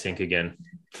 we're out of sync again.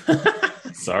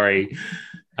 Sorry.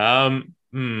 We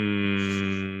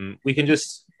can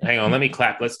just hang on. Let me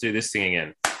clap. Let's do this thing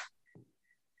again.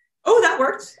 Oh, that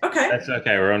worked. Okay. That's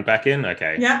okay. We're on back in.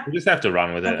 Okay. Yeah. We just have to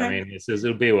run with it. Okay. I mean,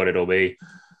 it'll be what it'll be.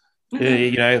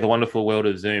 You know, the wonderful world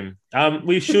of Zoom.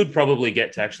 We should probably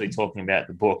get to actually talking about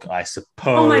the book, I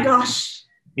suppose. Oh my gosh.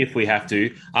 If we have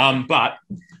to. But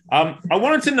I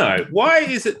wanted to know, why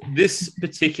is it this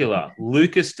particular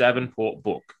Lucas Davenport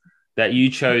book that you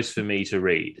chose for me to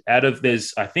read?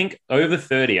 There's, I think, over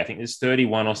 30. I think there's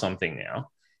 31 or something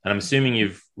now. And I'm assuming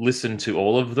you've listened to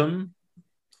all of them.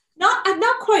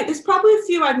 Not quite. There's probably a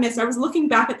few I've missed. I was looking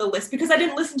back at the list because I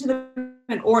didn't listen to them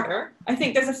in order. I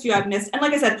think there's a few I've missed. And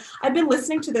like I said, I've been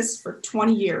listening to this for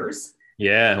 20 years.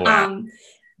 Yeah. Wow.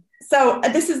 So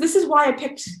this is why I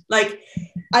picked,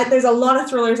 there's a lot of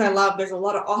thrillers I love. There's a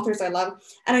lot of authors I love.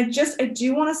 And I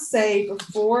do want to say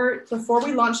before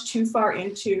we launch too far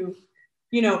into,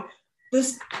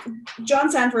 this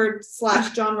John Sanford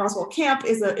 / John Roswell Camp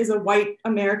is a white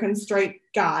American straight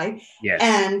guy. Yes.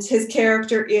 And his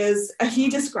character is, he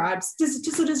describes,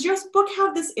 does your book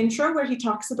have this intro where he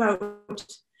talks about,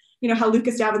 how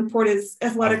Lucas Davenport is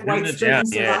athletic, white, straight, and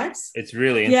survives? It's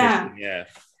really interesting.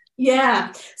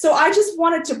 Yeah. So I just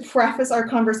wanted to preface our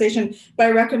conversation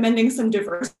by recommending some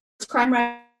diverse crime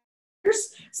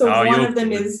writers. So one of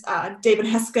them is David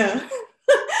Heska.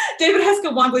 David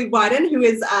Heska Wangley-Wyden, who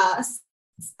is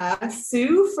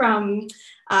Sioux from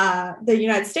the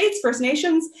United States, First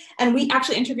Nations. And we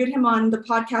actually interviewed him on the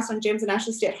podcast on James and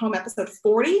Ashley Stay at Home, episode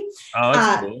 40. Oh,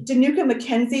 that's cool. Danuka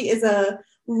McKenzie is a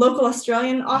local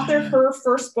Australian author. Her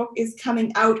first book is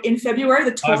coming out in February,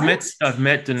 The Torrent. I've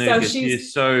met Danuka. So She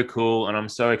is so cool, and I'm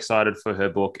so excited for her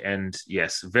book. And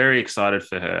yes, very excited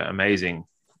for her. Amazing.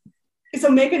 So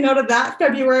make a note of that.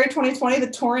 February 2020,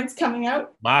 The Torrent's coming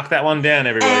out. Mark that one down,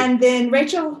 everybody. And then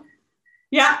Rachel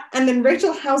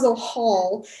Housel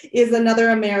Hall is another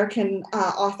American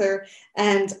author,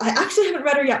 and I actually haven't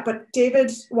read her yet, but David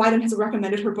Wyden has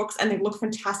recommended her books, and they look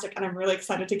fantastic, and I'm really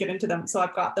excited to get into them. So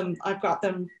I've got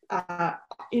them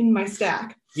in my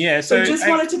stack. Yeah. So just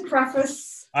wanted to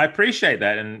preface. I appreciate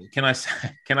that, and can I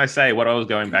say what I was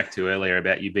going back to earlier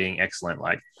about you being excellent?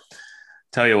 Like,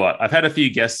 tell you what, I've had a few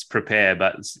guests prepare,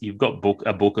 but you've got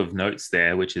a book of notes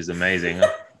there, which is amazing. I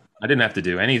didn't have to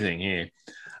do anything here.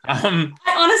 I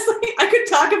could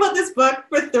talk about this book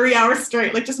for 3 hours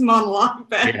straight, like just monologue.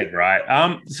 Yeah,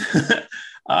 right. So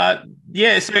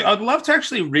I'd love to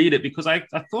actually read it because I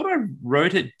thought I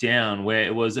wrote it down where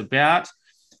it was about.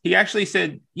 He actually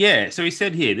said, so he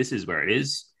said here, this is where it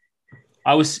is.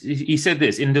 He said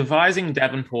this: in devising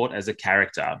Davenport as a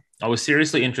character, I was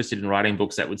seriously interested in writing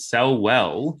books that would sell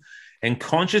well, and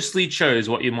consciously chose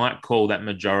what you might call that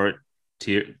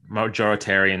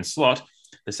majoritarian slot.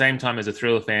 The same time, as a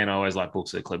thriller fan, I always like books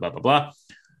that clip blah blah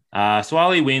blah. So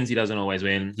while he wins, he doesn't always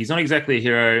win. He's not exactly a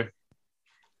hero.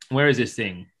 Where is this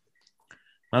thing?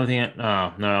 Another thing.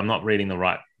 Oh no, I'm not reading the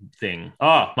right thing.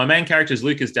 Oh, my main character is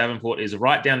Lucas Davenport. Is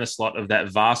right down the slot of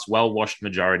that vast, well-washed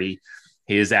majority.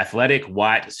 He is athletic,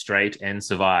 white, straight, and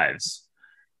survives.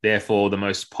 Therefore, the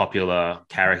most popular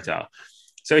character.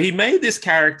 So he made this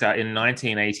character in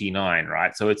 1989,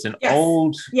 right? So it's an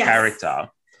old character.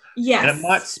 Yes. And it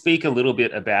might speak a little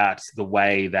bit about the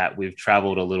way that we've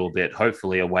traveled a little bit,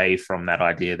 hopefully away from that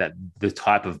idea that the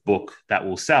type of book that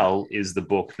will sell is the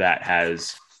book that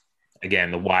has, again,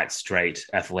 the white, straight,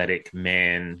 athletic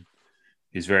man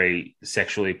who's very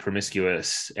sexually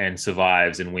promiscuous and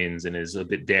survives and wins and is a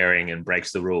bit daring and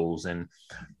breaks the rules. And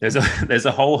there's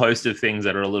a whole host of things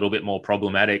that are a little bit more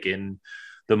problematic in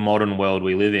the modern world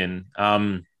we live in.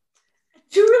 Two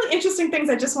really interesting things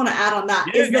I just want to add on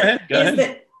that is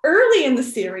that early in the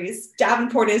series,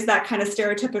 Davenport is that kind of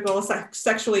stereotypical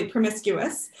sexually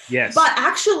promiscuous. Yes. But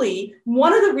actually,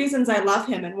 one of the reasons I love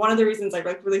him and one of the reasons I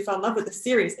really fell in love with the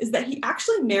series is that he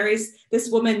actually marries this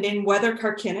woman named Weather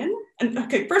Karkinen. And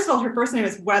okay, first of all, her first name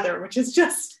is Weather, which is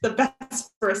just the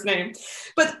best first name.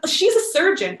 But she's a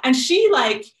surgeon, and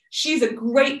she's a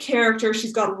great character.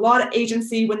 She's got a lot of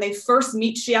agency. When they first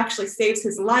meet, she actually saves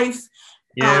his life.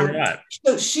 Yeah, right.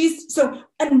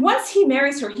 And once he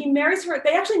marries her,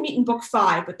 they actually meet in book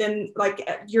 5, but then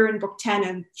you're in book 10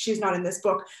 and she's not in this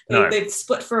book. They've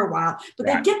split for a while, but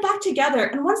they get back together.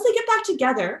 And once they get back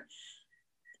together,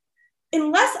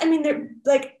 unless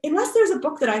there's a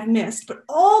book that I've missed, but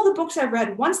all the books I've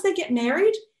read, once they get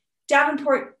married,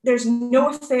 Davenport, there's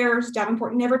no affairs.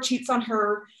 Davenport never cheats on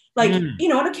her. And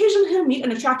occasionally he'll meet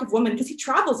an attractive woman because he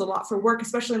travels a lot for work,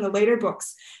 especially in the later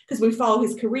books, because we follow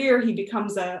his career. He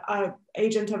becomes a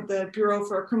agent of the Bureau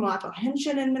for Criminal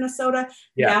Apprehension in Minnesota.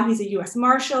 Yeah. Now he's a U.S.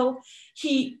 Marshal.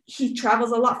 He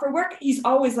travels a lot for work. He's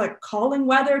always calling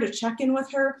Weather to check in with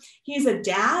her. He's a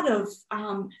dad of,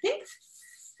 I think,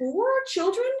 4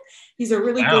 children. He's a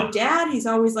really good dad. He's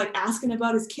always asking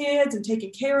about his kids and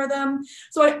taking care of them.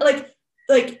 So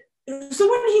so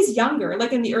when he's younger,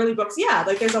 in the early books,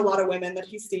 there's a lot of women that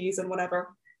he sees and whatever.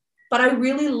 But I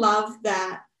really love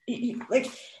that. I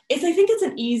think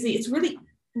it's really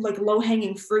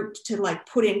low-hanging fruit to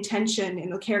with in tension in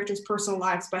the characters' personal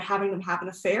lives by having them have an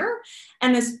affair.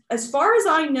 And as far as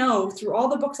I know, through all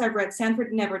the books I've read,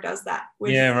 Sandford never does that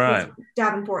with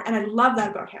Davenport. And I love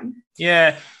that about him.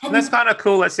 Yeah, and that's kind of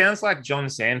cool. That sounds like John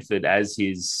Sandford as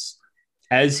he's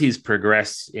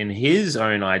progressed in his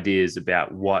own ideas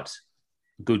about what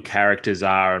good characters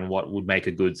are and what would make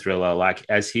a good thriller.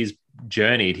 As he's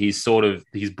journeyed, his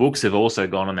books have also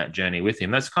gone on that journey with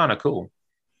him. That's kind of cool.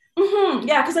 Mm-hmm.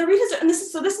 Yeah, because I read his, and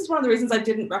this is one of the reasons I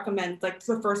didn't recommend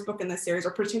the first book in this series,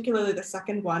 or particularly the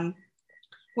second one,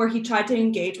 where he tried to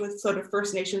engage with sort of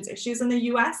First Nations issues in the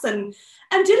U.S. and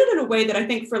did it in a way that I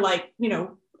think for late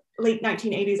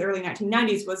 1980s, early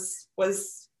 1990s was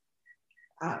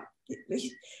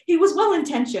he was well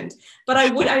intentioned, but I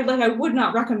would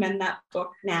not recommend that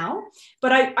book now.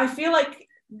 But I feel like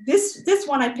this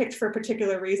one I picked for a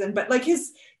particular reason. But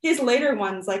his later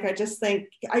ones, I just think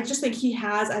he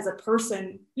has as a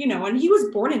person, and he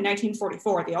was born in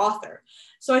 1944, the author.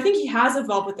 So I think he has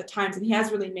evolved with the times, and he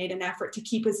has really made an effort to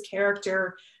keep his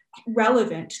character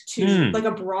relevant to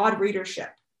a broad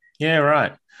readership. Yeah,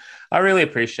 right. I really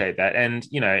appreciate that, and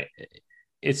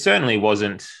it certainly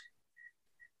wasn't.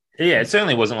 Yeah, it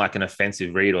certainly wasn't like an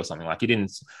offensive read or something. Like you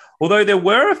didn't. Although there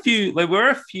were a few.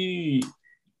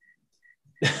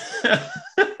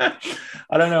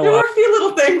 I don't know There why. were a few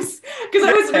little things because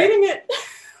I was reading it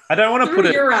I don't want to put through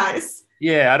it. your eyes.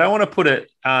 Yeah, I don't want to put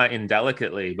it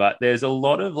indelicately, but there's a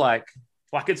lot of like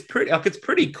it's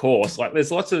pretty coarse. Like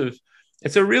there's lots of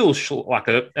it's a real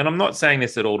and I'm not saying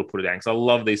this at all to put it down because I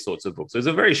love these sorts of books. It's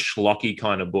a very schlocky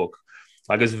kind of book.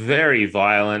 Like it's very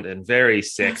violent and very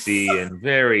sexy and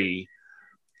very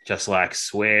just like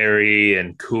sweary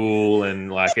and cool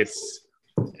and like it's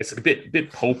a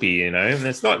bit pulpy, you know, and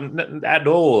it's not at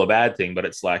all a bad thing, but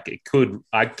it's like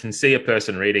I can see a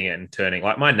person reading it and turning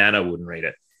like my nana wouldn't read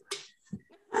it.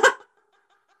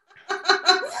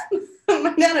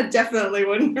 My nana definitely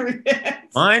wouldn't read it.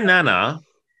 My nana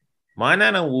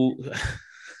will.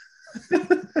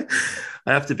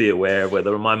 I have to be aware of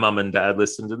whether my mum and dad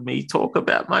listen to me talk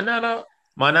about my nana.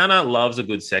 My nana loves a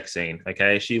good sex scene.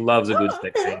 Okay, she loves a good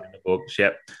sex scene in the book. She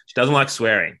doesn't like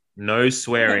swearing. No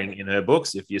swearing in her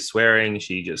books. If you're swearing,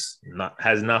 she just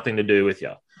has nothing to do with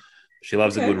you. She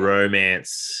loves a good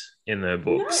romance in her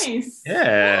books. Nice.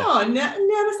 Yeah. Oh,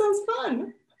 Nana sounds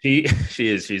fun.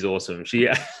 She's awesome. She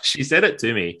said it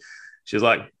to me. She was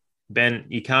like, Ben,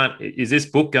 you can't. Is this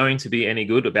book going to be any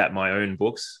good about my own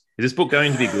books? Is this book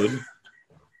going to be good?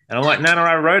 And I'm like, Nana,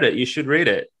 I wrote it. You should read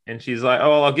it. And she's like, oh,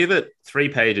 well, I'll give it 3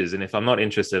 pages. And if I'm not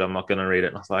interested, I'm not going to read it.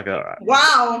 And I was like, all right.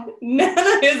 Wow. Nana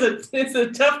it's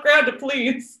a tough crowd to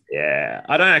please. Yeah.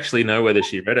 I don't actually know whether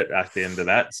she read it at the end of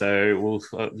that. So we'll,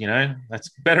 that's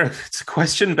better. It's a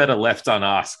question better left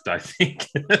unasked, I think.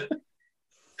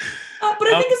 But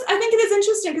I think it is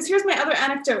interesting because here's my other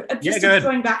anecdote.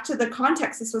 Going back to the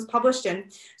context this was published in.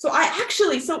 So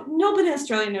nobody in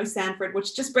Australia knows Sandford,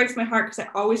 which just breaks my heart because I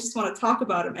always just want to talk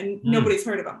about him and nobody's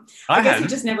heard of him. I guess he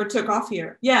just never took off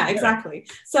here. Yeah, exactly.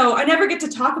 So I never get to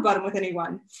talk about him with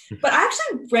anyone. But I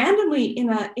actually randomly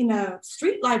in a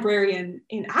street library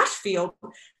in Ashfield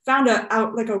found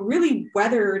a really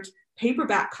weathered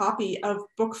paperback copy of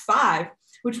book 5,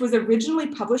 which was originally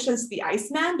published as The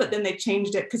Iceman, but then they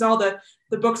changed it because all the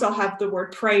books all have the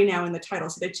word prey now in the title.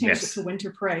 So they changed it to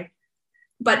Winter Prey.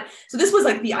 But so this was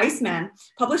like The Iceman,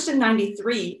 published in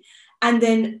 93. And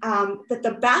then at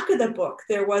the back of the book,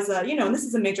 there was and this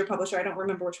is a major publisher. I don't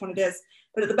remember which one it is.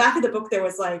 But at the back of the book, there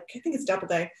was I think it's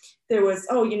Doubleday. There was,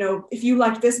 if you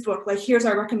like this book, like here's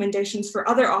our recommendations for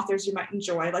other authors you might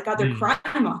enjoy, like other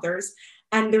crime authors.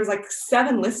 And there was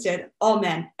 7 listed, all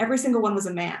men. Every single one was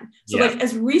a man. So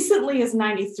as recently as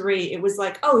 93, it was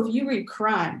if you read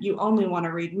crime, you only want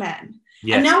to read men.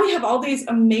 Yes. And now we have all these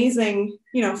amazing,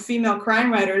 female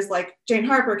crime writers like Jane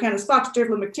Harper, Candace Fox,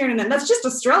 Deirdre McTiernan, and that's just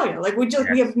Australia. We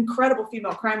have incredible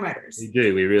female crime writers.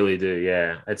 We really do.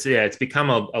 Yeah. It's become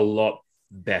a lot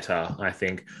better, I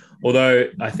think.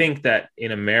 Although I think that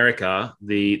in America,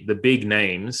 the big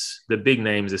names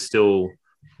are still,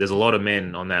 there's a lot of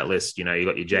men on that list. You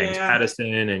got your James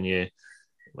Patterson and Lee.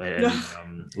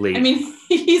 I mean,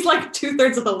 he's like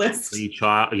 2/3 of the list. Lee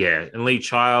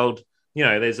Child.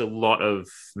 There's a lot of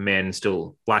men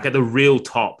still, like at the real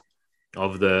top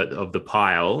of the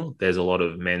pile. There's a lot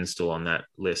of men still on that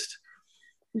list.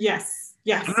 Yes,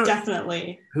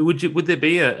 definitely. Who would there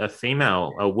be a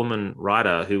woman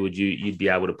writer who you'd be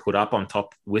able to put up on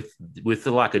top with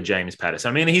a James Patterson?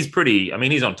 I mean,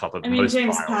 he's on top of most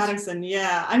James piles. Patterson,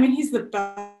 yeah. I mean, he's the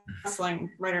best-selling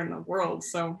writer in the world.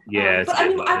 So yeah. But I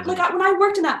mean, when I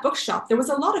worked in that bookshop, there was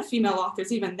a lot of female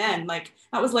authors even then. Like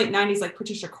that was late 90s, like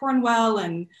Patricia Cornwell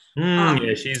and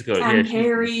she's good. Anne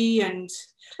Perry and.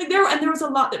 There was a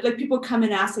lot that people come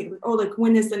and ask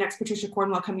when is the next Patricia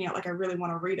Cornwell coming out? I really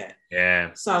want to read it.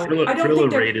 Yeah. So I don't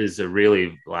think readers are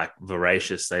really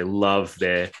voracious. They love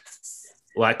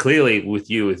clearly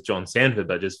with John Sandford,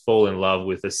 but just fall in love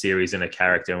with a series and a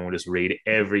character and will just read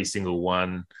every single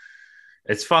one.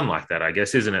 It's fun like that, I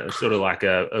guess, isn't it? It's sort of like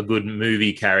a good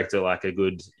movie character,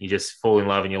 you just fall in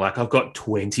love and you're like, I've got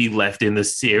 20 left in the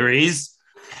series.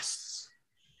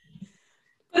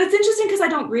 But it's interesting because I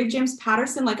don't read James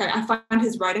Patterson. I find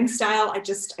his writing style, I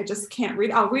just can't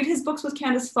read. I'll read his books with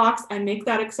Candace Fox. I make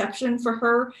that exception for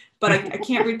her, but I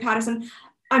can't read Patterson.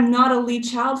 I'm not a Lee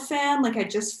Child fan. I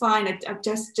just find I've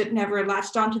just never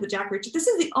latched on to the Jack Reacher. This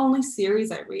is the only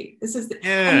series I read.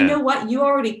 And you know what? You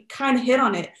already kind of hit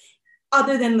on it.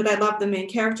 Other than that, I love the main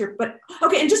character. But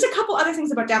okay, and just a couple other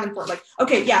things about Davenport.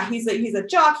 He's a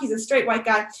jock. He's a straight white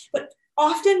guy, but.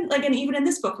 Often, and even in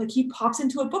this book, he pops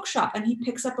into a bookshop and he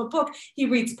picks up a book. He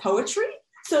reads poetry.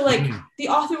 So, the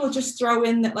author will just throw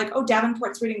in that,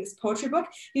 Davenport's reading this poetry book.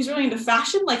 He's really into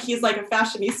fashion. He's a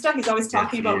fashionista. He's always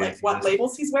talking about, what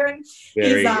labels he's wearing.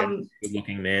 Very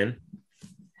good-looking man.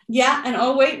 Yeah, and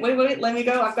oh wait, let me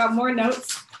go. I've got more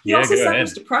notes. He Yeah, also go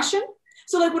suffers ahead. depression.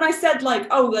 So like when I said like,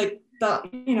 oh, like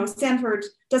the Sanford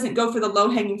doesn't go for the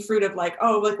low-hanging fruit of like,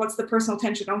 oh, like what's the personal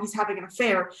tension? Oh, he's having an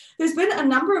affair. There's been a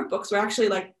number of books where actually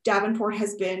like Davenport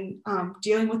has been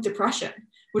dealing with depression,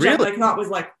 which I Really? like thought was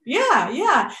like, yeah.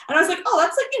 And I was like, oh,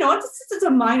 that's like, it's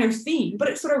a minor theme, but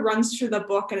it sort of runs through the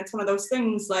book, and it's one of those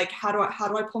things like, how do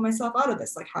I pull myself out of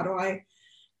this? Like, how do I?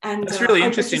 And That's really I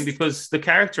interesting just because the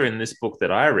character in this book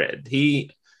that I read,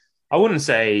 I wouldn't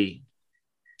say,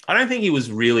 I don't think he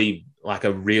was really like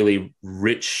a really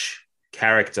rich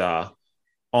character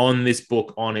on this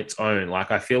book on its own.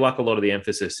 Like, I feel like a lot of the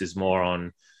emphasis is more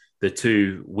on the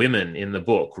two women in the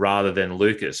book rather than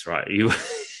Lucas, right?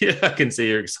 I can see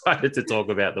you're excited to talk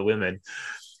about the women.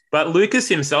 But Lucas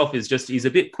himself he's a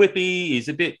bit quippy, he's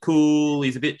a bit cool,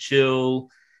 he's a bit chill,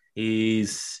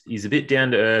 he's a bit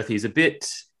down to earth,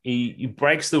 he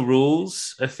breaks the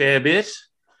rules a fair bit,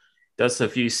 does a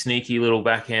few sneaky little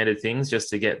backhanded things just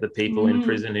to get the people in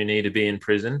prison who need to be in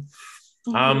prison.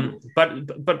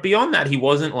 But beyond that, he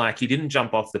didn't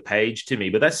jump off the page to me.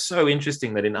 But that's so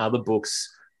interesting that in other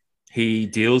books he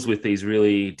deals with these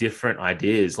really different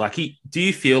ideas. Like, do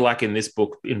you feel like in this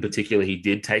book in particular he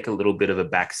did take a little bit of a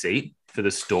backseat for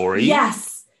the story?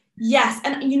 Yes.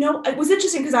 And, it was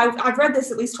interesting because I've read this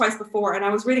at least twice before, and I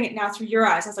was reading it now through your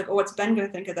eyes. I was like, oh, what's Ben going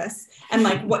to think of this? And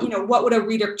like, what would a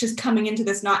reader just coming into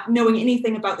this, not knowing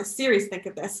anything about the series, think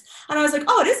of this? And I was like,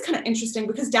 oh, it is kind of interesting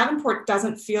because Davenport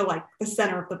doesn't feel like the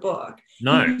center of the book.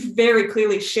 No. He very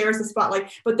clearly shares the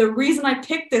spotlight. But the reason I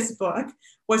picked this book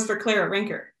was for Clara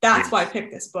Rinker. That's why I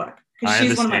picked this book. Because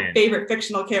she's one of my favorite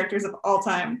fictional characters of all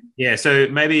time. Yeah, so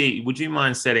maybe would you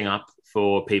mind setting up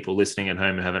for people listening at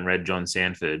home who haven't read John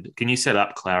Sandford? Can you set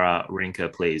up Clara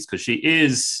Rinker, please? Because she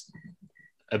is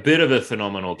a bit of a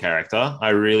phenomenal character. I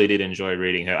really did enjoy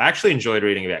reading her. I actually enjoyed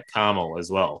reading about Carmel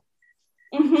as well.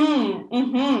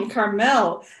 Carmel.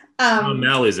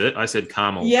 Carmel, is it? I said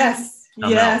Carmel. Yes.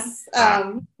 Carmel. Yes.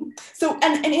 So,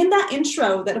 and in that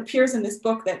intro that appears in this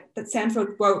book that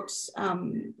Sandford wrote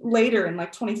later in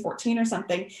like 2014 or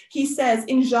something, he says,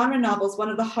 in genre novels, one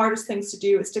of the hardest things to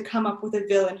do is to come up with a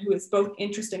villain who is both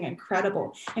interesting and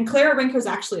credible. And Clara Rinker is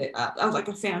actually like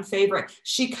a fan favorite.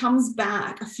 She comes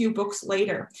back a few books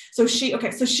later. So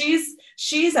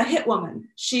she's a hit woman.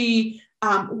 She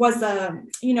was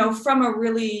from a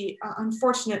really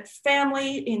unfortunate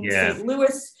family in St.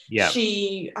 Louis. Yeah.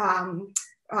 She,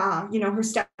 her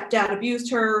stepdad abused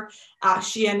her.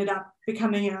 She ended up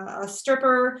becoming a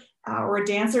stripper or a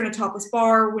dancer in a topless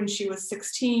bar when she was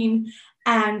 16.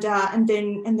 And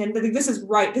then this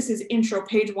is intro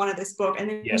page 1 of this book. And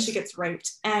then she gets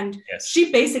raped. And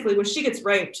she basically, when she gets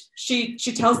raped, she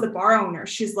tells the bar owner,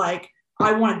 she's like,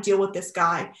 I want to deal with this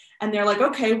guy. And they're like,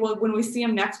 okay, well, when we see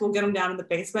him next, we'll get him down in the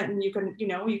basement and you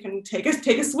can take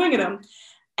a swing at him.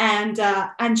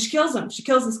 And she kills him. She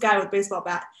kills this guy with a baseball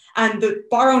bat. And the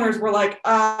bar owners were like,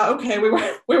 okay, we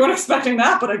weren't expecting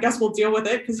that, but I guess we'll deal with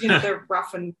it because, they're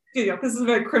rough and, this is a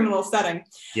very criminal setting.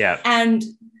 Yeah. And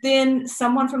then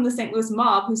someone from the St. Louis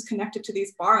mob who's connected to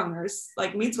these bar owners,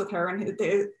 like, meets with her and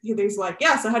he's like,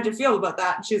 yeah, so how'd you feel about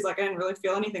that? And she's like, I didn't really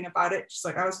feel anything about it. She's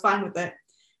like, I was fine with it.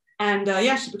 And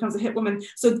she becomes a hit woman.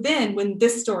 So then when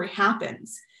this story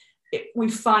happens, we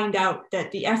find out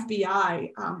that the FBI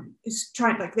is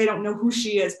trying, like, they don't know who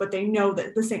she is, but they know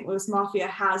that the St. Louis Mafia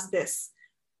has this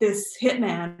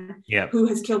hitman who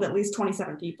has killed at least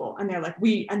 27 people. And they're like,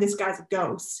 and this guy's a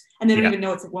ghost. And they don't even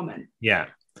know it's a woman. Yeah.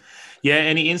 Yeah.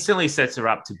 And he instantly sets her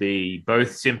up to be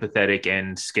both sympathetic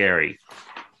and scary.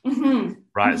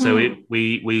 Right. So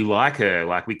we like her,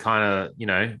 like, we kind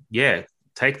of,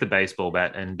 take the baseball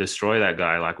bat and destroy that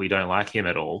guy. Like, we don't like him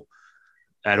at all,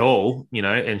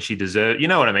 and she deserves,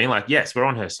 what I mean? Like, yes, we're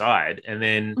on her side. And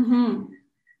then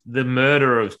the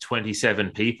murder of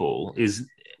 27 people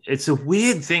it's a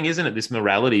weird thing, isn't it? This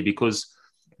morality, because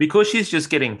she's just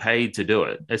getting paid to do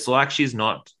it. It's like she's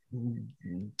not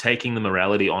taking the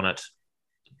morality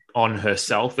on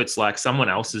herself. It's like someone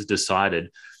else has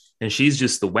decided and she's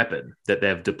just the weapon that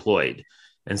they've deployed.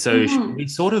 And so we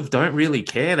sort of don't really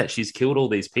care that she's killed all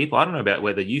these people. I don't know about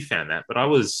whether you found that, but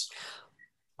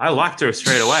I liked her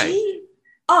straight away.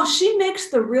 She makes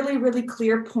the really, really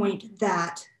clear point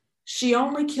that she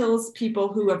only kills people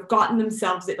who have gotten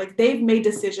themselves, like, they've made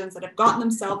decisions that have gotten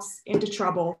themselves into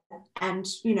trouble. And,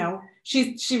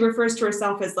 she refers to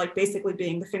herself as, like, basically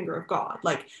being the finger of God.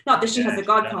 Like, not that she has a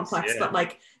God complex, but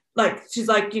like she's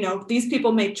like, these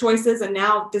people make choices and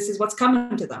now this is what's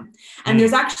coming to them. And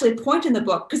there's actually a point in the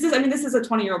book, because this is a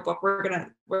 20-year-old book.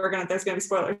 There's gonna be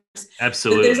spoilers.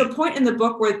 Absolutely. There's a point in the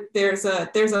book where there's a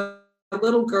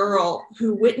little girl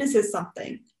who witnesses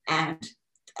something, and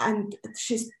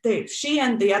she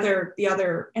and the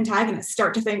other antagonists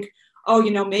start to think, oh,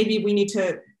 maybe we need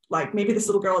to, like, maybe this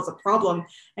little girl is a problem.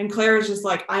 And Claire is just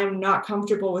like, I am not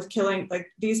comfortable with killing, like,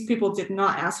 these people did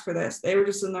not ask for this. They were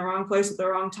just in the wrong place at the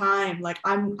wrong time. Like,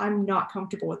 I'm not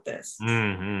comfortable with this.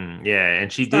 Mm-hmm. Yeah,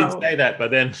 and she did say that,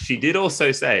 but then she did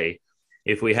also say,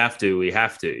 if we have to, we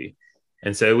have to.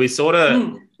 And so we sort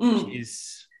of,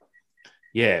 she's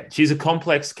a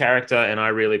complex character, and I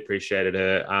really appreciated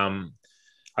her.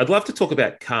 I'd love to talk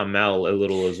about Carmel a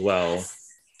little as well.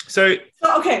 So,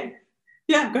 okay.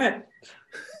 Yeah, go ahead.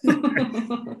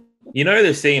 You know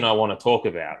the scene I want to talk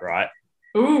about, right?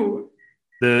 Ooh.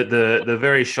 The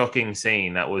very shocking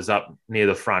scene that was up near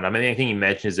the front. I mean, I think he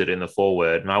mentions it in the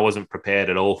foreword, and I wasn't prepared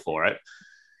at all for it.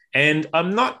 And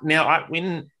I'm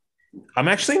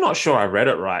actually not sure I read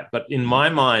it right, but in my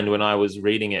mind, when I was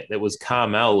reading it, it was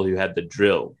Carmel who had the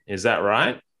drill. Is that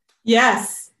right?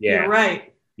 Yes. Yeah. You're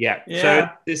right. Yeah. So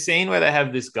the scene where they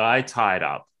have this guy tied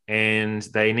up and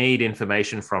they need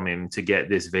information from him to get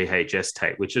this VHS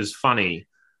tape, which is funny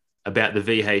about the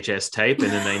VHS tape.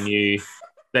 And then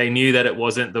they knew that it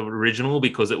wasn't the original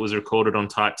because it was recorded on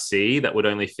Type-C that would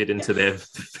only fit into their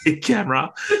big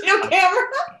camera. Video camera.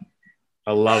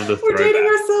 I love the throwback. We're dating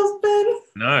ourselves, Ben.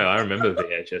 No, I remember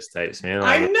VHS tapes, man.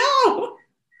 I know.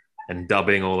 And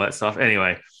dubbing, all that stuff.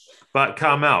 Anyway, but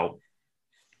Carmel,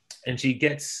 and she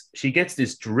gets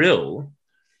this drill,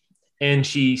 and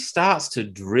she starts to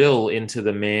drill into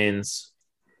the man's,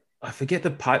 I forget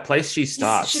the place she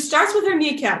starts. She starts with her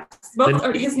kneecaps,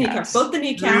 his kneecaps, both the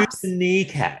kneecaps. The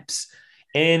kneecaps.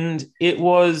 And it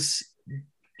was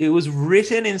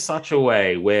written in such a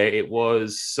way where it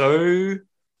was so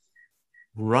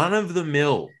run of the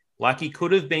mill, like he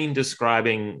could have been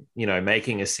describing,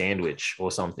 making a sandwich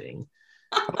or something.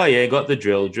 Oh yeah, got the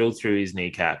drilled through his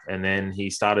kneecap, and then he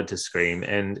started to scream,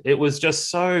 and it was just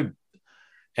so,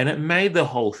 and it made the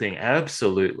whole thing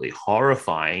absolutely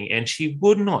horrifying, and she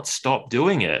would not stop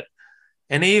doing it.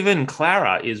 And even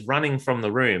Clara is running from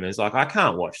the room and is like, I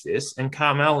can't watch this. And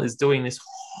Carmel is doing this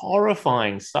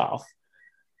horrifying stuff.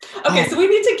 Okay, so we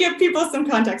need to give people some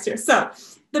context here. So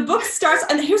the book starts,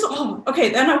 and here's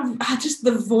then just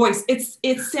the voice.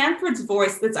 It's Sanford's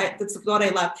voice that's what I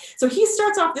love. So he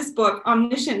starts off this book,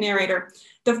 omniscient narrator.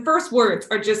 The first words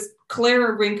are just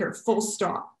Clara Rinker, full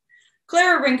stop.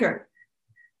 Clara Rinker.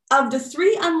 Of the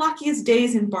 3 unluckiest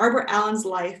days in Barbara Allen's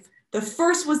life, the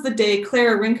first was the day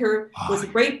Clara Rinker was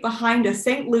raped behind a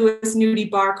St. Louis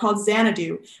nudie bar called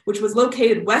Xanadu, which was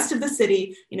located west of the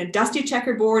city in a dusty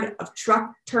checkerboard of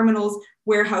truck terminals,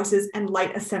 warehouses, and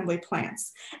light assembly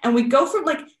plants. And we go from,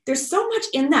 there's so much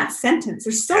in that sentence.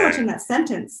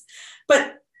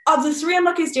 But of the 3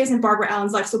 unluckiest days in Barbara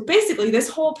Allen's life. So basically this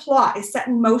whole plot is set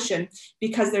in motion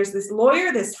because there's this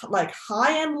lawyer, this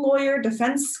high-end lawyer,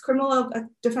 criminal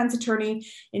defense attorney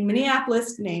in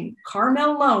Minneapolis named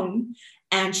Carmel Lone.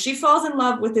 And she falls in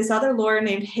love with this other lawyer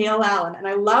named Hale Allen. And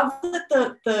I love that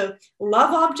the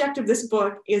love object of this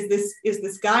book is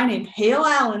this guy named Hale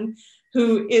Allen,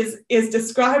 who is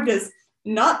described as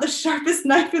not the sharpest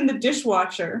knife in the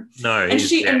dishwasher. No,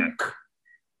 and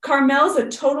Carmel's a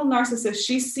total narcissist.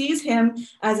 She sees him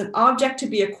as an object to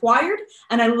be acquired.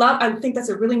 And I think that's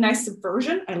a really nice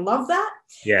subversion. I love that.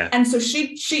 Yeah. And so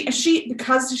she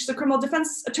because she's a criminal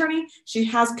defense attorney, she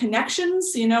has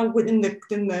connections, within the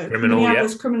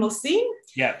Minneapolis criminal scene.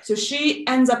 Yeah. So she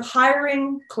ends up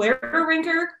hiring Clara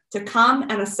Rinker to come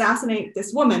and assassinate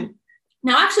this woman.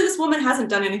 Now, actually, this woman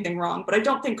hasn't done anything wrong, but I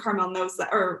don't think Carmel knows that,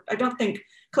 or I don't think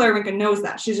Clara Rinker knows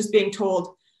that. She's just being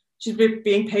told she's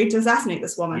being paid to assassinate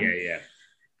this woman. Yeah.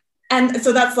 And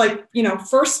so that's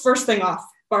first thing off,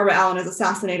 Barbara Allen is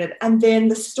assassinated. And then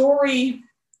the story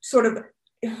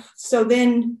so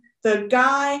then the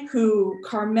guy who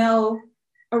Carmel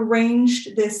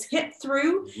arranged this hit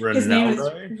through, his name is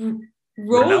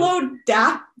Rollo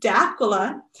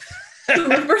D'Aquila, who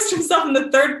refers to himself in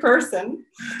the third person.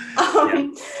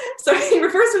 So he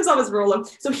refers to himself as Rollo.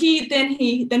 So he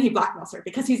blackmails her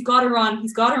because he's got her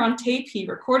on tape. He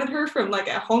recorded her from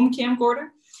a home camcorder.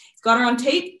 He's got her on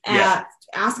tape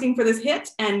asking for this hit,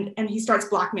 and he starts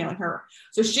blackmailing her.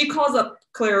 So she calls up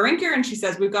Clara Rinker and she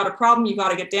says, we've got a problem, you got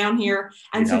to get down here.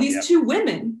 And so these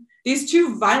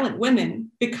two violent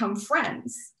women become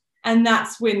friends. And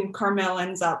that's when Carmel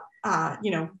ends up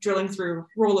drilling through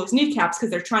Rollo's kneecaps because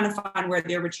they're trying to find where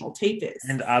the original tape is.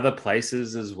 And other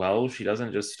places as well. She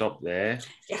doesn't just stop there.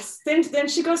 Yes. Then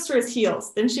she goes through his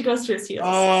heels.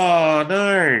 Oh,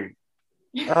 no.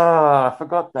 Oh, I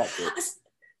forgot that bit.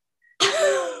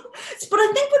 But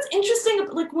I think what's interesting,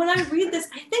 when I read this,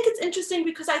 I think it's interesting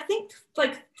because I think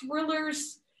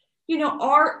thrillers,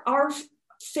 are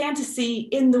fantasy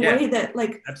in the way that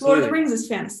like absolutely. Lord of the Rings is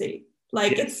fantasy.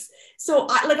 Like it's so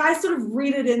I sort of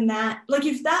read it in that, like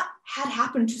if that had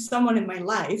happened to someone in my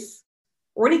life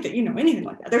or anything, you know, anything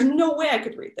like that, there's no way I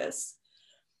could read this.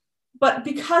 But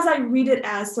because I read it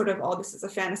as sort of, oh, this is a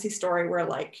fantasy story where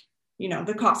like, you know,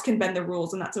 the cops can bend the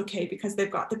rules and that's okay because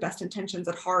they've got the best intentions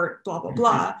at heart, blah, blah,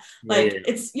 blah.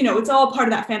 It's, you know, it's all part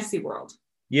of that fantasy world.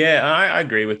 Yeah, I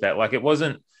agree with that. Like it was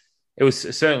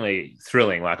certainly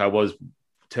thrilling. Like I was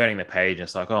turning the page and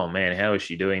it's like, oh man, how is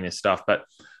she doing this stuff? But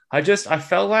I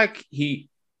felt like he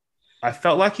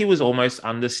was almost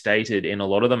understated in a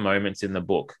lot of the moments in the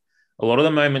book. A lot of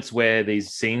the moments where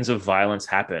these scenes of violence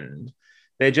happened,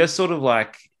 they're just sort of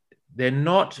like, they're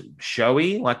not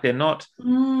showy. Like they're not,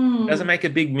 doesn't make a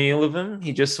big meal of them.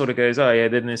 He just sort of goes, oh yeah,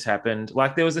 then this happened.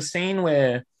 Like there was a scene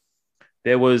where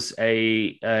there was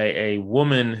a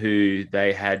woman who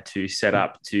they had to set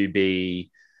up to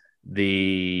be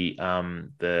the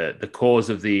cause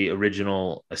of the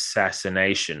original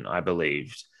assassination, I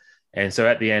believed. And so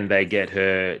at the end, they get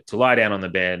her to lie down on the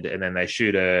bed and then they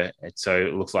shoot her. So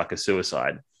it looks like a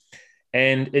suicide.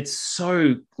 And it's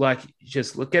so like,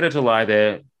 just get her to lie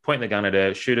there, point the gun at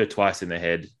her, shoot her twice in the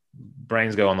head,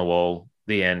 brains go on the wall,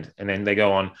 the end. And then they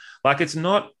go on. Like, it's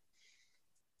not,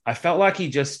 I felt like he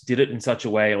just did it in such a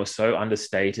way, it was so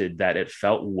understated that it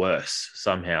felt worse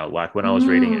somehow. Like when I was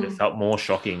reading it, it felt more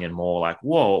shocking and more like,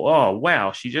 whoa, oh,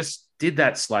 wow, she just did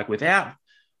that like without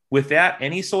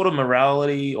any sort of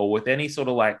morality or with any sort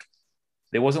of like,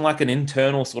 there wasn't like an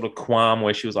internal sort of qualm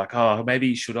where she was like, oh,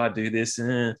 maybe should I do this?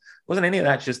 Wasn't any of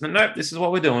that. Just, nope, this is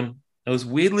what we're doing. It was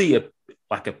weirdly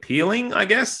like appealing, I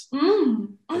guess.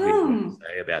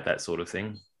 Say about that sort of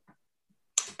thing.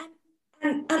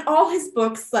 And all his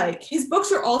books, like his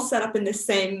books are all set up in this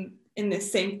same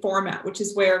format, which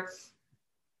is where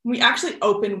we actually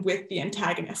open with the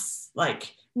antagonists,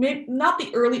 like maybe not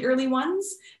the early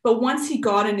ones, but once he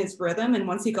got in his rhythm and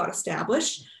once he got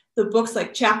established, the book's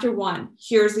like chapter 1,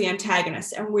 here's the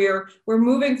antagonist. And we're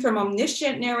moving from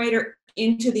omniscient narrator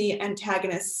into the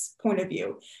antagonist's point of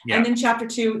view. Yeah. And then chapter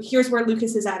 2, here's where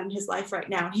Lucas is at in his life right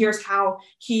now. And here's how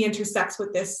he intersects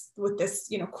with this,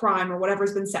 you know, crime or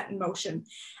whatever's been set in motion.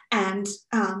 And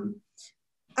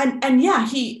yeah,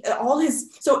 he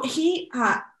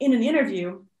in an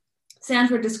interview,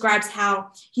 Sandford describes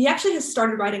how he actually has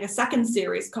started writing a second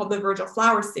series called the Virgil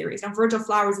Flowers series. Now, Virgil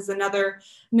Flowers is another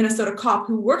Minnesota cop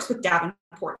who works with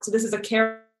Davenport. So this is a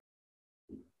character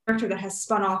that has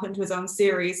spun off into his own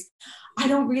series. I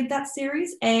don't read that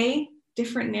series.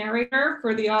 Different narrator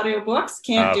for the audiobooks.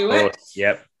 Can't do it.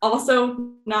 Yep.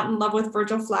 Also, not in love with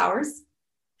Virgil Flowers.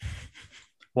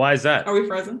 Why is that? Are we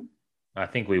frozen? I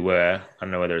think we were. I don't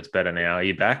know whether it's better now. Are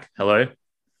you back? Hello?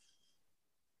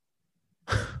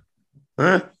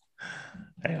 Hang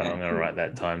on, I'm going to write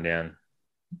that time down.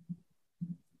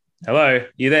 Hello?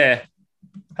 You there?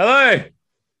 Hello?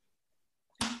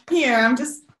 Here, I'm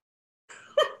just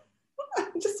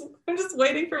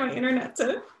waiting for my internet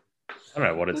to. I don't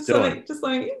know what it's doing.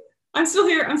 I'm still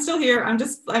here. I'm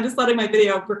just letting my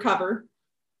video recover.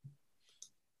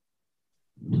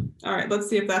 All right, let's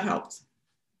see if that helped.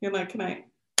 You're like, can I?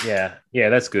 Yeah,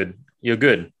 that's good. You're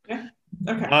good. Yeah.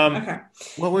 Okay. Okay.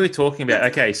 What were we talking about?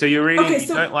 Okay, so you're reading. You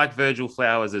don't like Virgil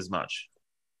Flowers as much.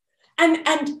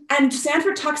 And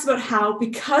Sandford talks about how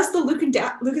because the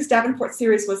Lucas Davenport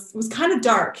series was kind of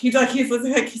dark. He's like, yeah,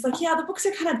 the books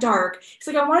are kind of dark. He's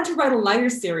like, I wanted to write a lighter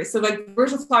series. So like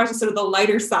Virgil Flowers is sort of the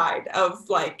lighter side of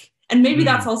like, and maybe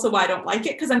that's also why I don't like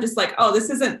it, because I'm just like, oh, this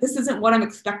isn't what I'm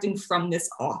expecting from this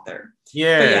author.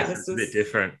 Yeah, this is a bit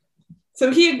different. So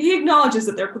he acknowledges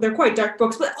that they're quite dark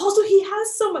books, but also he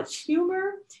has so much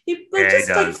humor. He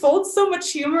folds so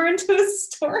much humor into his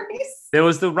stories. There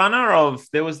was the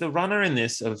runner in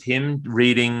this of him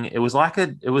reading.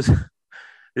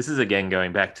 This is again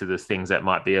going back to the things that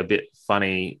might be a bit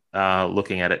funny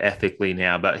looking at it ethically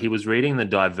now, but he was reading the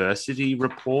diversity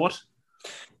report.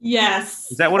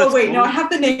 Yes. Is that what it's called? No, I have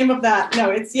the name of that.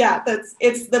 No, it's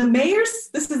the Mayor's,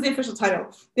 this is the official title,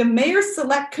 the Mayor's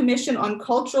Select Commission on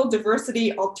Cultural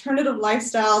Diversity, Alternative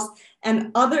Lifestyles,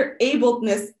 and Other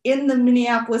Ableness in the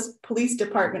Minneapolis Police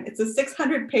Department. It's a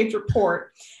 600-page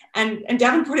report, and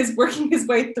Davenport is working his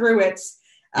way through it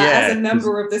as a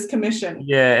member of this commission.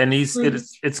 Yeah, and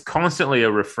it's constantly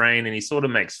a refrain, and he sort of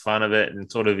makes fun of it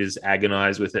and sort of is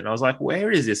agonized with it. And I was like,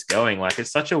 where is this going? Like,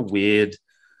 it's such a weird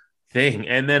thing.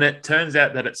 And then it turns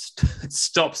out that it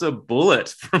stops a bullet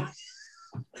from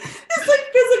this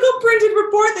like physical printed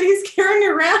report that he's carrying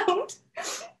around.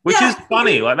 Which is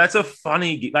funny. Like that's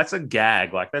a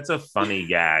gag. Like that's a funny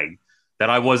gag that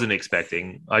I wasn't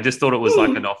expecting. I just thought it was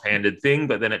like an offhanded thing,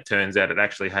 but then it turns out it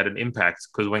actually had an impact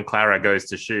because when Clara goes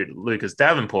to shoot Lucas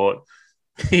Davenport,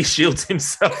 he shields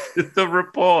himself with the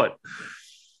report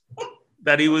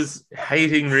that he was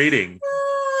hating reading.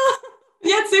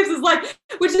 Yeah, saves his life,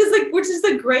 which is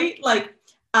a great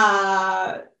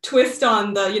twist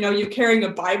on the, you carrying a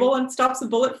Bible and stops a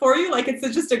bullet for you. Like, it's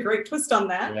just a great twist on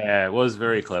that. Yeah, it was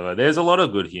very clever. There's a lot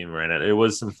of good humor in it. It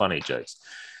was some funny jokes.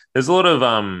 There's a lot of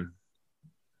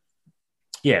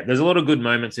there's a lot of good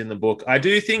moments in the book. I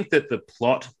do think that the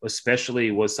plot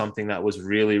especially was something that was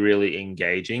really, really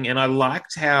engaging. And I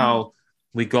liked how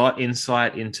we got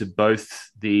insight into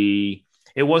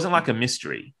it wasn't like a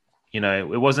mystery.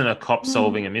 It wasn't a cop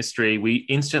solving a mystery. We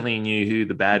instantly knew who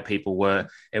the bad people were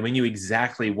and we knew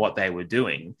exactly what they were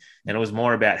doing. And it was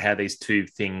more about how these two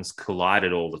things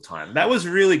collided all the time. That was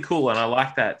really cool. And I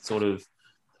like that sort of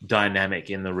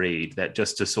dynamic in the read, that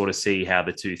just to sort of see how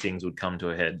the two things would come to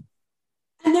a head.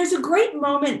 And there's a great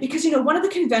moment because, one of the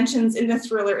conventions in the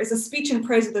thriller is a speech in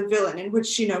praise of the villain in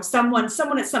which, someone at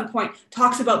some point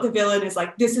talks about the villain as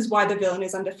like, this is why the villain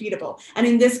is undefeatable. And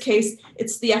in this case,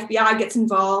 it's the FBI gets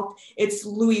involved. It's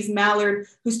Louise Mallard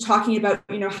who's talking about,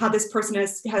 how this person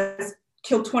has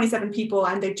killed 27 people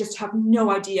and they just have no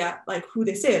idea like who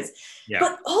this is. Yeah.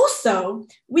 But also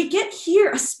we get here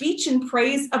a speech in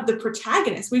praise of the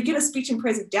protagonist. We get a speech in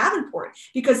praise of Davenport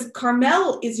because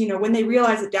Carmel is, when they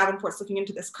realize that Davenport's looking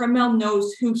into this, Carmel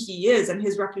knows who he is and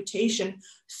his reputation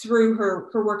through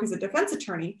her work as a defense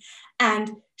attorney.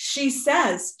 And she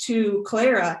says to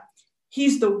Clara,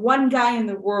 he's the one guy in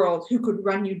the world who could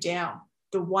run you down,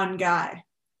 the one guy.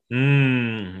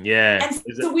 Yeah. And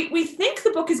so we think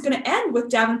the book is going to end with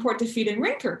Davenport defeating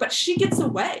Rinker, but she gets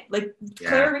away.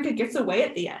 Clara Rinker gets away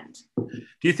at the end. Do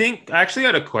you think, I actually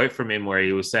had a quote from him where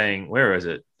he was saying, where is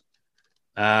it?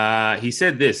 He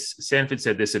said this, Sanford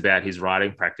said this about his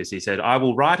writing practice. He said, I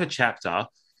will write a chapter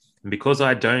and because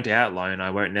I don't outline, I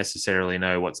won't necessarily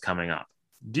know what's coming up.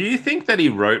 Do you think that he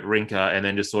wrote Rinker and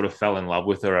then just sort of fell in love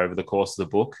with her over the course of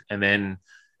the book? And then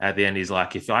at the end, he's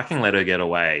like, if I can let her get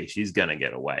away, she's going to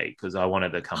get away because I wanted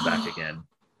to come back again.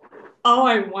 Oh,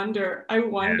 I wonder.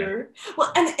 Yeah.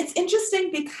 Well, and it's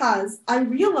interesting because I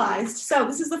realized, so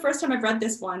this is the first time I've read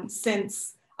this one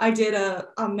since I did a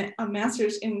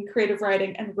master's in creative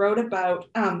writing and wrote about,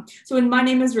 so in My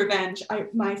Name is Revenge,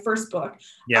 my first book,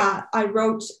 I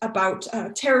wrote about a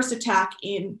terrorist attack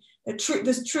in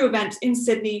this true event in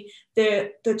Sydney.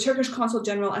 The Turkish consul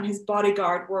general and his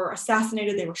bodyguard were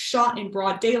assassinated. They were shot in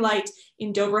broad daylight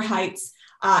in Dover Heights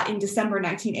in December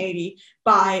 1980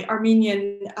 by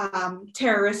Armenian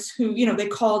terrorists who, they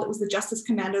called, it was the Justice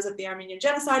Commandos of the Armenian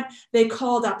Genocide. They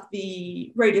called up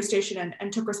the radio station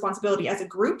and took responsibility as a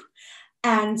group.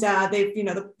 And they've,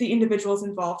 the individuals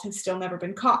involved have still never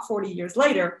been caught 40 years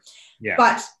later. Yeah.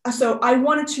 But so I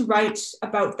wanted to write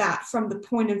about that from the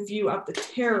point of view of the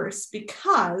terrorists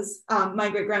because my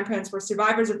great-grandparents were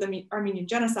survivors of the Armenian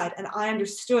Genocide. And I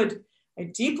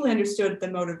deeply understood the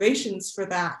motivations for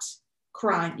that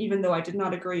crime, even though I did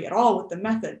not agree at all with the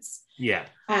methods. Yeah.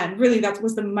 And really that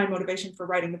was my motivation for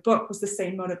writing the book, was the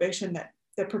same motivation that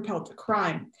propelled the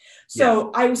crime.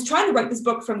 So I was trying to write this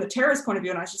book from the terrorist point of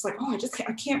view, and I was just like,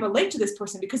 I can't relate to this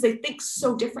person because they think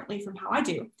so differently from how I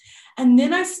do. And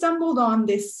then I stumbled on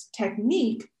this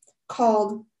technique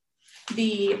called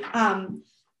the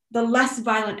less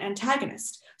violent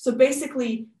antagonist. So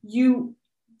basically you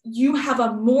have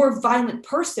a more violent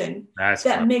person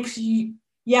that makes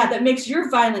your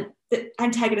violent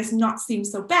antagonist not seem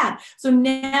so bad. So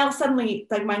now suddenly,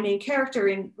 like, my main character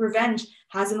in Revenge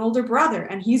has an older brother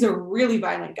and he's a really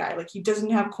violent guy. Like, he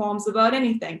doesn't have qualms about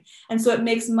anything. And so it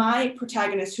makes my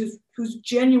protagonist, who's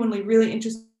genuinely really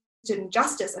interested in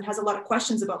justice and has a lot of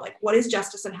questions about, like, what is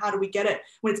justice and how do we get it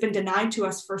when it's been denied to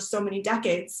us for so many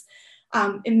decades,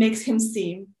 it makes him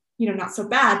seem, not so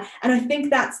bad. And I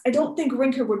don't think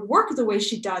Rinker would work the way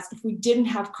she does if we didn't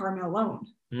have Carmel alone.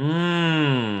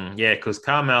 Yeah, because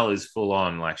Carmel is full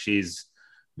on, like, she's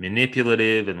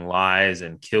manipulative and lies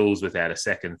and kills without a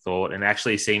second thought, and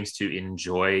actually seems to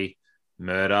enjoy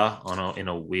murder in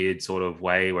a weird sort of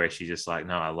way where she's just like,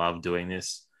 no, I love doing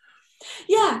this.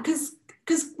 Yeah, because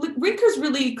Rinker's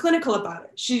really clinical about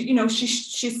it. She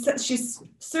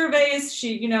surveys,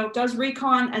 she does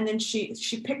recon, and then she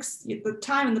picks the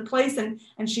time and the place and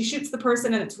she shoots the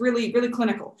person, and it's really, really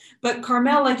clinical. But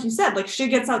Carmel, like you said, like, she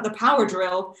gets out the power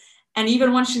drill, and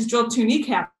even once she's drilled 2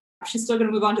 kneecaps, she's still going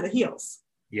to move on to the heels.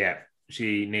 Yeah,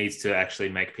 she needs to actually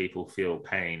make people feel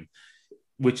pain,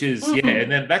 which is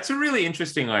and then that's a really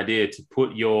interesting idea to put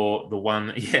the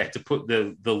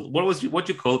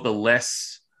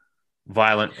less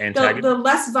violent The antagonist.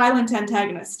 less violent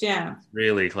antagonist, yeah.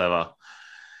 Really clever.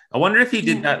 I wonder if he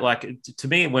did Yeah. that. Like, to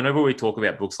me, whenever we talk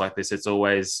about books like this, it's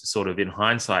always sort of in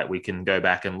hindsight, we can go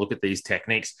back and look at these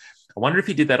techniques. I wonder if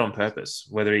he did that on purpose,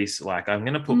 whether he's like, I'm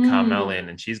going to put Carmel in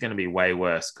and she's going to be way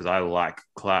worse because I like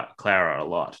Clara a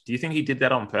lot. Do you think he did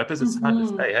that on purpose? It's hard to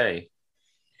say, hey.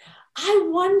 I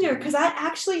wonder, because I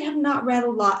actually have not read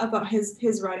a lot about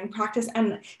his writing practice,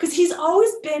 and because he's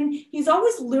always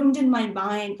loomed in my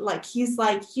mind, like he's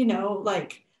like, you know,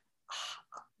 like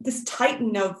this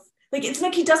titan of, like, it's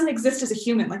like he doesn't exist as a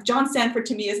human. Like John Sanford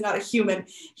to me is not a human.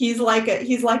 He's like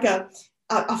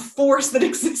a force that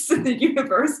exists in the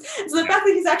universe. So the fact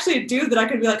that he's actually a dude that I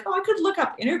could be like, oh, I could look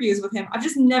up interviews with him. I've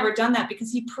just never done that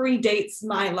because he predates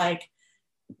my like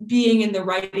being in the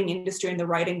writing industry and the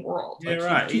writing world. Yeah, like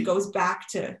right. He goes back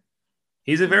to.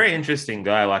 He's a very interesting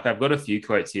guy. Like, I've got a few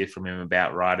quotes here from him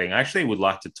about writing. I actually would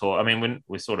like to talk. I mean, when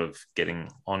we're sort of getting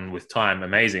on with time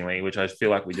amazingly, which I feel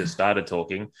like we just started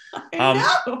talking.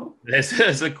 I know.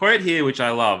 There's a quote here which I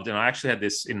loved, and I actually had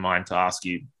this in mind to ask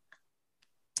you.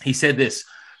 He said this: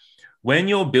 when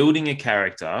you're building a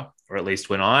character, or at least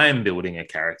when I'm building a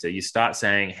character, you start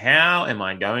saying, how am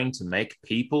I going to make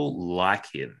people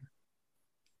like him?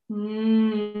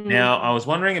 Now, I was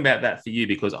wondering about that for you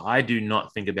because I do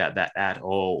not think about that at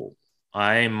all.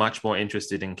 I am much more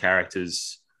interested in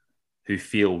characters who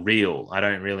feel real. I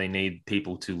don't really need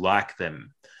people to like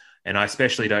them. And I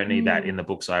especially don't need that in the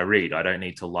books I read. I don't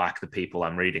need to like the people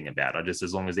I'm reading about. I just,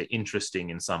 as long as they're interesting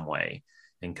in some way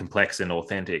and complex and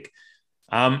authentic.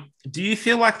 Do you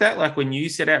feel like that? Like when you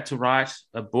set out to write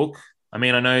a book? I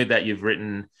mean, I know that you've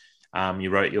written, you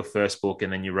wrote your first book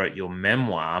and then you wrote your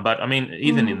memoir. But I mean,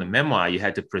 even in the memoir, you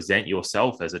had to present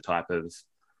yourself as a type of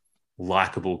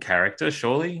likable character,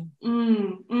 surely?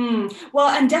 Well,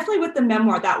 and definitely with the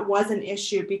memoir, that was an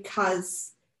issue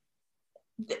because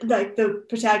like the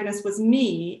protagonist was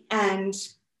me. And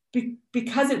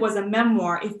because it was a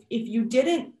memoir, if you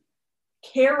didn't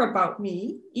care about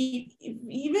me,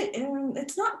 even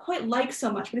it's not quite like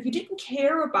so much, but if you didn't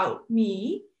care about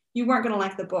me, you weren't going to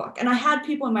like the book. And I had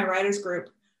people in my writers group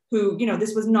who, you know,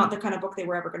 this was not the kind of book they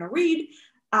were ever going to read.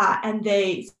 And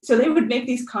they would make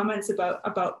these comments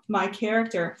about my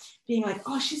character being like,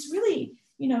 oh, she's really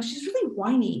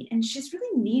whiny and she's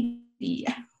really needy.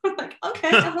 I'm like, okay,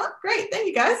 great, thank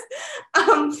you guys.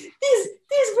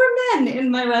 These were men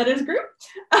in my writers group.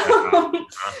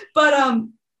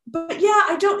 But yeah,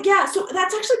 I don't. Yeah, so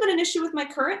that's actually been an issue with my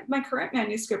current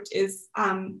manuscript is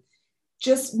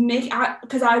just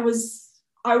because I was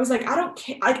like, I don't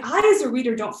care. Like, I as a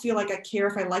reader don't feel like I care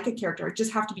if I like a character. I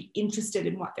just have to be interested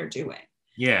in what they're doing.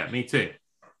 Yeah, me too.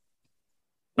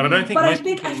 But I don't think. But I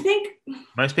think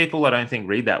most people, I don't think,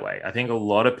 read that way. I think a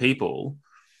lot of people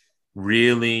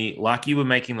really, like you were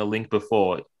making the link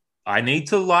before, I need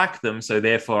to like them, so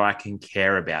therefore I can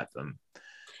care about them.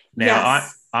 Now,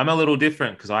 yes. I'm a little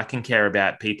different because I can care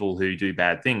about people who do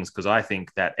bad things because I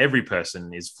think that every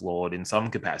person is flawed in some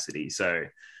capacity. So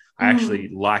I actually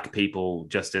like people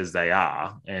just as they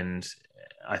are. And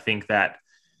I think that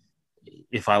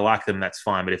if I like them, that's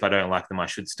fine. But if I don't like them, I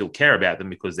should still care about them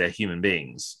because they're human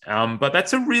beings. But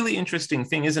that's a really interesting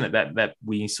thing, isn't it? That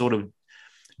we sort of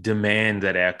demand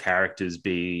that our characters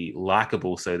be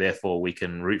likable, so therefore we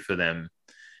can root for them.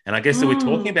 And I guess that we're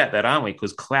talking about that, aren't we?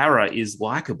 Because Clara is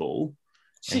likable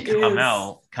and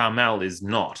Carmel is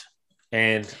not.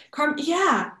 And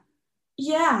yeah.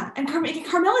 And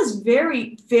Carmel is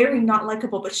very, very not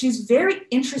likable, but she's very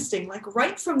interesting. Like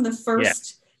right from the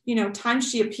first, time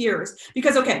she appears.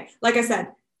 Because, okay, like I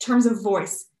said, terms of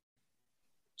voice,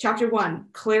 chapter 1,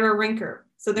 Clara Rinker.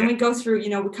 So then we go through, we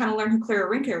kind of learn who Clara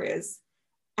Rinker is.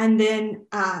 And then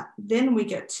we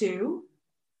get to,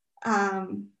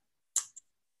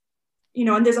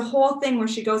 and there's a whole thing where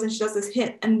she goes and she does this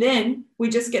hit. And then we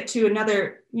just get to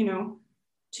another,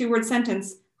 2-word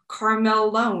sentence,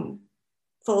 Carmel Lone,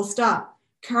 full stop.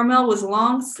 Carmel was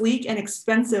long, sleek, and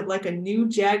expensive like a new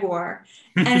Jaguar.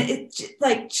 And it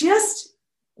like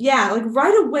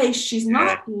right away, she's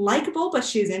not likable, but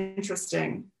she's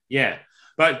interesting. Yeah.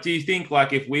 But do you think,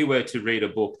 like, if we were to read a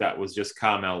book that was just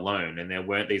Carmel Lone and there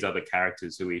weren't these other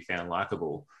characters who we found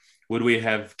likable, would we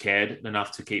have cared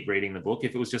enough to keep reading the book?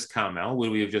 If it was just Carmel,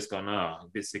 would we have just gone, oh, I'm a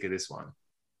bit sick of this one?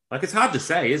 Like, it's hard to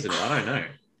say, isn't it? I don't know.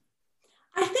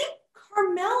 I think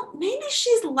Carmel, maybe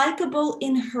she's likable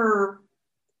in her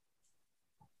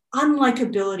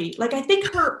unlikability. Like I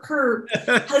think her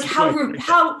like True.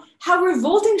 how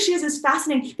revolting she is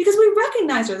fascinating because we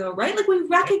recognize her though, right? Like we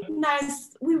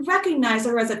recognize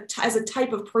her as a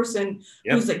type of person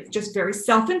Yep. who's like just very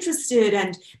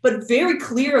self-interested but very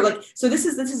clear. Like so this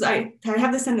is I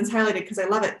have this sentence highlighted because I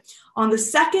love it. On the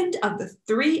second of the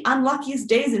 3 unluckiest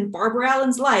days in Barbara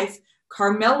Allen's life,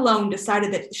 Carmel Lone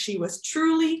decided that she was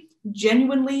truly,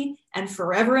 genuinely, and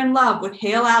forever in love with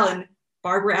Hale Allen,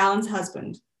 Barbara Allen's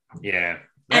husband. Yeah,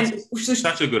 that's And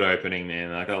such a good opening, man.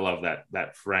 Like I love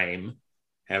that frame.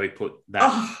 How he put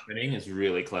that opening is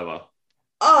really clever.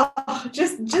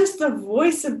 Just the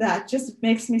voice of that just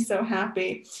makes me so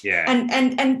happy. Yeah.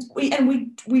 And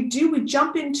we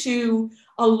jump into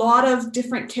a lot of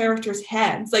different characters'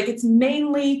 heads. Like it's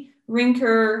mainly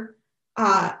Rinker,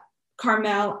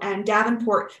 Carmel, and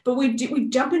Davenport, but we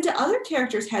jump into other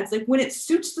characters' heads, like when it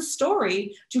suits the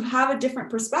story to have a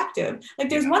different perspective. Like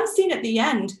there's one scene at the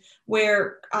end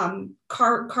where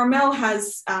Carmel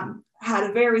has had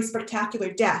a very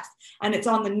spectacular death, and it's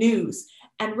on the news.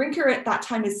 And Rinker at that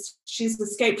time she's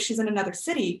escaped. She's in another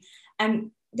city, and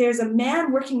there's a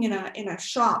man working in a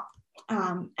shop,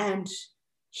 and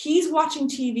he's watching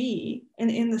TV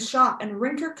in the shop, and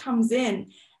Rinker comes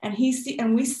in. And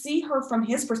we see her from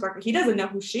his perspective. He doesn't know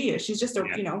who she is. She's just an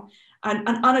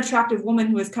unattractive woman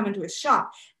who has come into his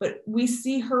shop. But we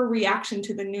see her reaction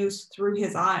to the news through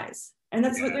his eyes, and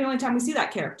that's the only time we see that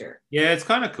character. Yeah, it's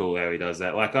kind of cool how he does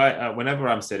that. Like whenever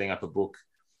I'm setting up a book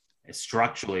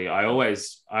structurally,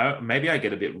 maybe I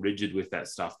get a bit rigid with that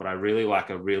stuff, but I really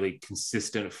like a really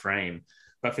consistent frame.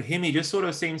 But for him, he just sort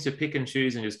of seems to pick and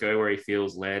choose and just go where he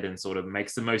feels led and sort of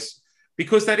makes the most.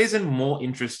 Because that is a more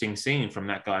interesting scene from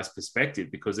that guy's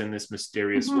perspective, because then this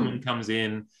mysterious woman comes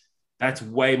in. That's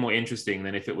way more interesting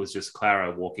than if it was just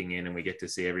Clara walking in and we get to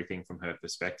see everything from her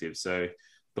perspective. So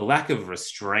the lack of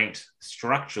restraint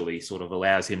structurally sort of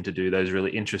allows him to do those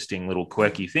really interesting little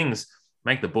quirky things,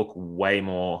 make the book way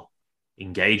more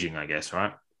engaging, I guess,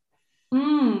 right?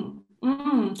 And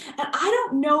I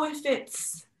don't know if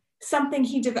it's something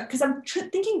he developed, because I'm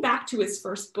thinking back to his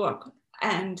first book,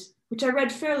 which I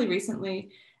read fairly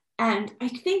recently. And I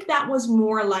think that was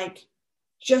more like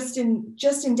just in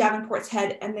Davenport's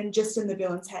head and then just in the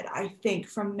villain's head, I think,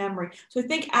 from memory. So I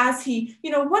think as he,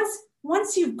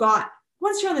 once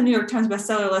you're on the New York Times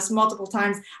bestseller list multiple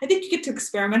times, I think you get to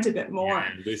experiment a bit more.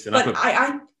 He's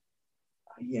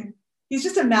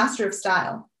just a master of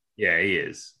style. Yeah, he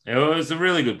is. It was a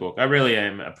really good book. I really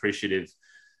am appreciative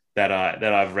that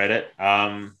I've read it.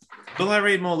 Will I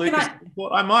read more Lucas?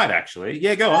 I might actually.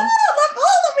 Yeah, go on.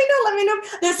 Let me know.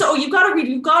 So you've got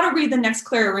to read the next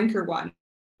Clara Rinker one.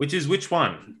 Which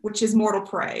one? Which is Mortal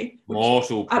Prey.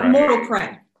 Mortal Prey. Mortal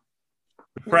Prey.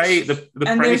 The Prey. The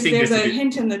Prey thing. There's a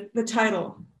hint in the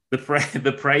title.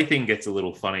 The Prey thing gets a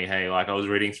little funny. Hey, like I was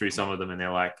reading through some of them, and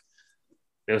they're like,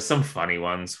 there were some funny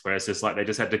ones where it's just like they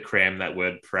just had to cram that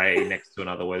word prey next to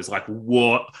another word. It's like,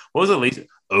 what was it, Lisa?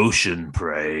 Ocean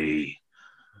Prey.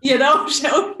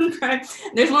 Ocean Prey.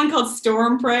 There's one called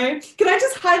Storm Prey. Can I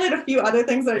just highlight a few other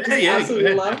things that I just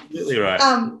absolutely love? Absolutely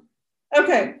right.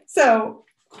 Okay, so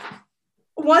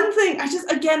one thing I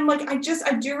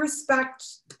do respect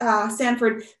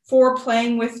Sanford for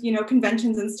playing with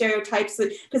conventions and stereotypes,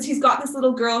 because he's got this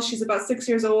little girl. She's about 6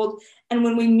 years old, and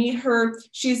when we meet her,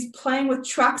 she's playing with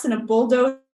trucks and a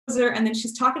bulldozer, and then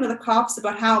she's talking to the cops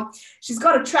about how she's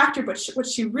got a tractor, but what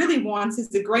she really wants is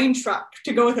the grain truck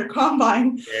to go with her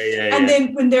combine. And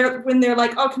then when they're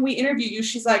like, oh, can we interview you?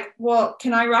 She's like, well,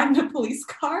 can I ride in a police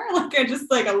car?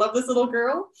 I love this little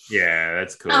girl. Yeah,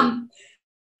 that's cool.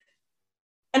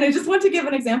 And I just want to give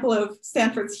an example of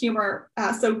Sanford's humor.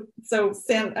 Davenport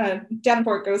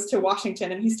goes to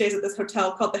Washington, and he stays at this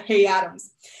hotel called the Hay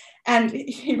Adams. And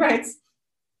he writes,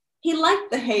 he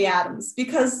liked the Hay Adams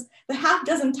because the half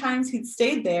dozen times he'd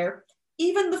stayed there,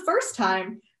 even the first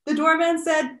time, the doorman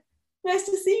said, "Nice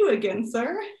to see you again,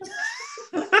 sir."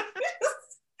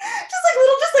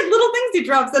 just like little things he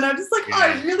drops, and I'm just like,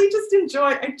 I really just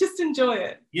enjoy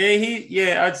it.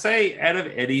 Yeah, I'd say out of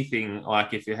anything,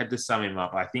 like if you had to sum him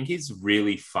up, I think he's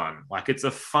really fun. Like it's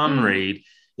a fun read,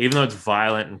 even though it's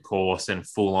violent and coarse and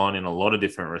full on in a lot of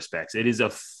different respects. It is a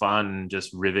fun,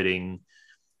 just riveting,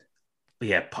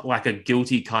 like a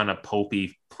guilty kind of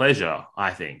pulpy pleasure.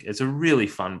 I think it's a really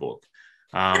fun book.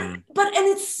 And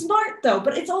it's smart though.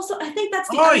 But it's also, I think that's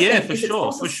the other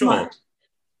thing, for sure.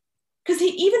 Because he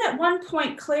even at one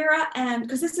point, Clara, and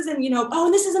because this is in,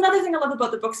 and this is another thing I love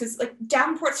about the books is like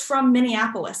Davenport's from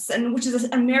Minneapolis, and which is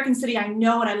an American city I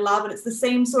know and I love, and it's the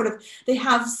same sort of, they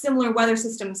have similar weather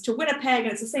systems to Winnipeg,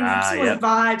 and it's the same similar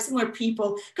vibe, similar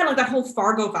people, kind of like that whole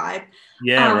Fargo vibe.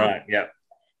 Yeah, right. Yeah.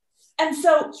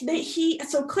 so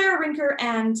Clara Rinker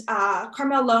and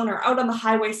Carmel Lone are out on the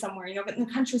highway somewhere, in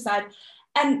the countryside,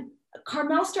 and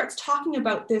Carmel starts talking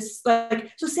about this,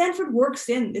 so Sanford works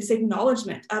in this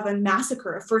acknowledgement of a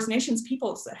massacre of First Nations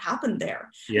peoples that happened there.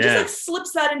 Yeah. Just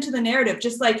slips that into the narrative,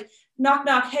 just knock,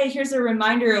 knock, hey, here's a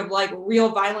reminder of real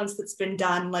violence that's been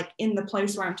done in the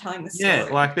place where I'm telling the story.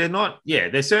 Yeah,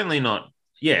 they're certainly not.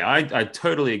 Yeah, I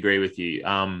totally agree with you.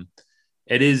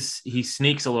 He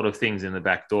sneaks a lot of things in the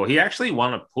back door. He actually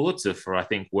won a Pulitzer for, I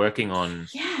think, working on.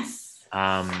 Yes.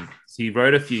 He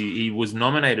wrote a few. He was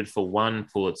nominated for one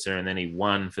Pulitzer and then he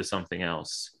won for something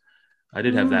else. I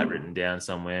did have that written down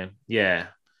somewhere. Yeah.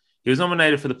 He was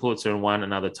nominated for the Pulitzer and won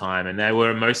another time. And they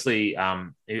were mostly,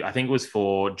 I think it was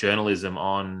for journalism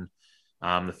on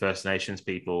the First Nations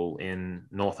people in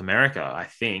North America, I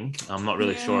think. I'm not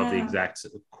really sure of the exact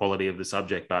quality of the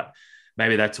subject, but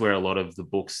maybe that's where a lot of the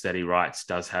books that he writes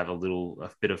does have a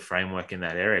bit of framework in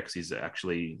that area, because he's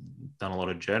actually done a lot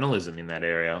of journalism in that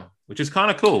area, which is kind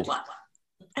of cool.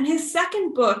 And his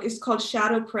second book is called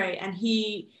Shadow Prey, and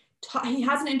he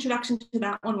has an introduction to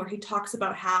that one where he talks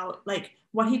about how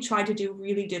what he tried to do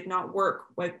really did not work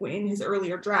in his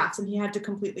earlier drafts, and he had to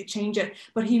completely change it.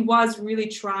 But he was really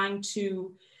trying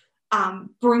to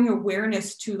bring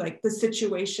awareness to the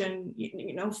situation,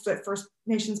 that First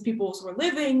Nations peoples were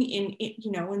living in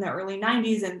the early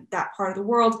 90s and that part of the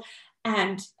world.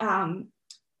 And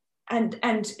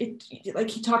it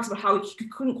he talks about how he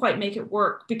couldn't quite make it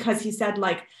work because he said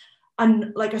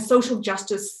a social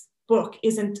justice book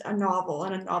isn't a novel,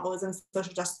 and a novel isn't a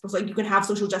social justice book. You can have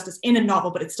social justice in a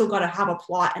novel, but it's still got to have a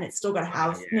plot and it's still got to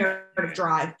have narrative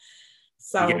drive.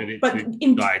 So, but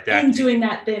in doing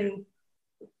that, then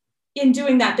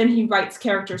he writes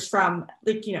characters from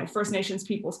First Nations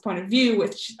people's point of view,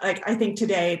 which I think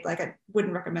today I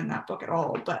wouldn't recommend that book at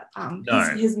all. But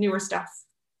his newer stuff,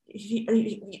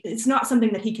 it's not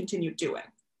something that he continued doing.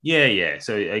 Yeah.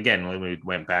 So again, when we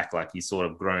went back, he's sort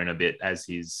of grown a bit as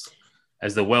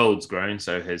the world's grown,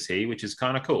 so has he, which is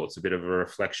kind of cool. It's a bit of a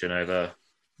reflection over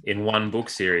in one book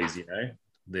series,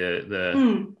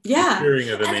 the maturing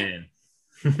of a man.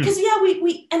 Because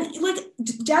we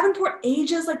Davenport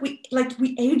ages,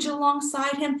 we age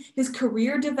alongside him. His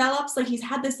career develops, he's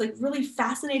had this really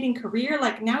fascinating career.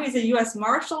 Now he's a U.S.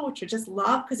 Marshal, which I just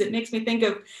love because it makes me think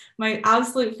of my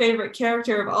absolute favorite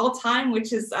character of all time,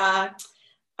 which is Con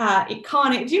Air.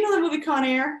 Do you know the movie Con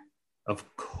Air?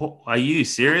 Of course. Are you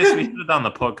serious? We should have done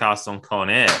the podcast on Con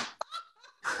Air.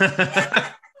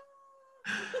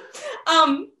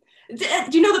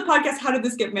 Do you know the podcast How Did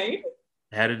This Get Made?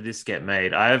 How Did This Get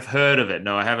Made? I've heard of it.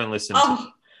 No, I haven't listened to it.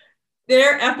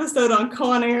 Their episode on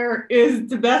Con Air is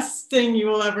the best thing you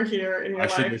will ever hear in your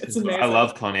life. It's amazing. I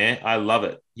love Con Air. I love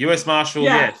it. U.S. Marshal,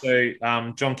 yeah. So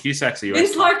John Cusack's a U.S.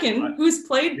 Vince Larkin, Marshal, right? Who's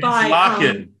played Vince by...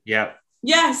 Larkin, yeah.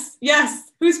 Yes.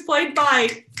 Who's played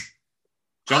by...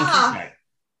 John Cusack.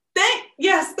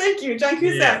 Thank you, John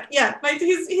Cusack. Yeah,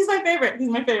 he's my favorite. He's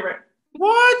my favorite.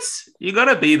 What? You got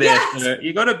to be there. Yes.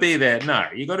 You got to be there. No,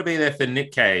 you got to be there for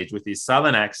Nick Cage with his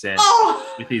southern accent,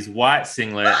 with his white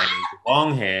singlet and his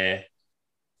long hair,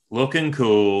 looking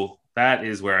cool. That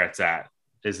is where it's at.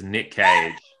 Is Nick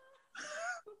Cage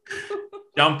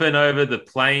jumping over the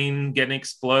plane, getting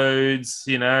explodes.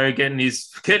 Getting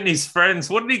his friends.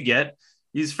 What did he get?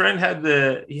 His friend had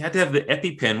to have the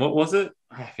EpiPen. What was it?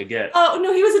 I forget. Oh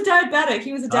no, he was a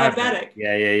diabetic.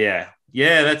 Yeah.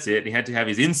 Yeah, that's it. He had to have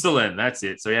his insulin. That's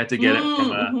it. So he had to get it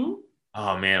from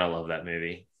Oh man, I love that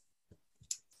movie.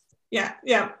 Yeah.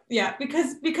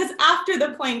 Because after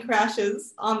the plane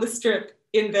crashes on the Strip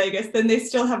in Vegas, then they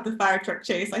still have the fire truck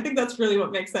chase. I think that's really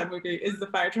what makes that movie is the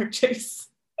fire truck chase.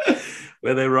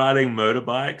 Where they're riding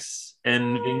motorbikes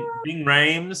and Ving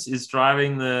Rhames is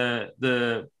driving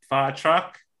the fire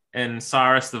truck and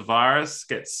Cyrus the Virus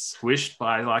gets squished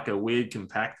by a weird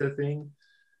compactor thing.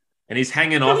 And he's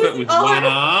hanging off it with one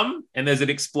arm, and there's an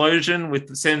explosion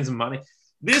sends money.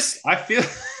 I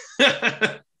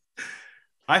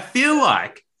feel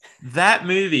like that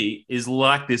movie is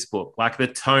like this book. The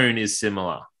tone is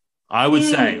similar, I would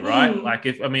say, right?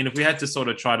 If we had to sort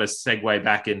of try to segue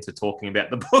back into talking about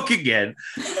the book again,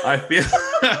 I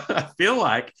feel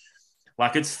like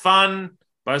it's fun,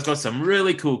 but it's got some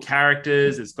really cool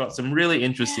characters. It's got some really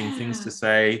interesting things to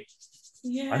say.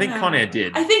 Yeah. I think Con Air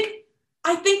did.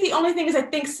 I think the only thing is I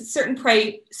think Certain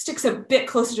Prey sticks a bit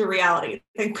closer to reality.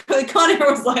 I think Con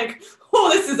Air was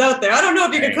this is out there. I don't know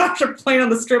if you can crash a plane on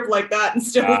the Strip like that and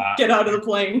still get out of the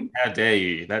plane. How dare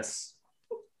you?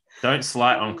 Don't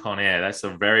slight on Con Air. That's a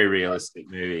very realistic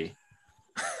movie.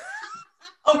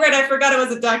 Oh, right. I forgot it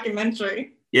was a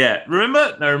documentary. Yeah.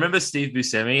 Remember Steve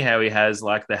Buscemi, how he has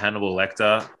the Hannibal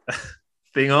Lecter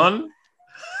thing on.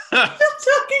 Talking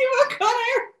about Con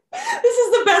Air. This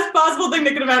is the best possible thing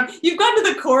that could have happened. You've gotten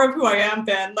to the core of who I am,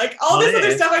 Ben. Like all this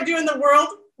other stuff I do in the world,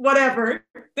 whatever.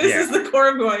 This is the core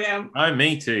of who I am. Oh,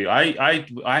 me too.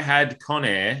 I had Con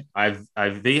Air. I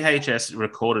VHS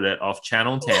recorded it off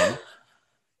Channel 10,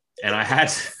 and I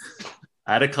had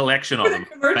a collection of them.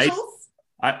 Commercials.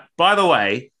 By the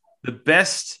way, the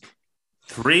best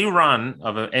 3 run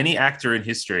of any actor in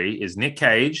history is Nick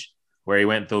Cage, where he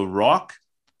went The Rock,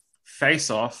 Face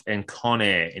Off, and Con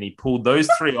Air, and he pulled those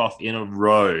 3 off in a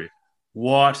row.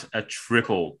 What a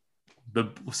triple.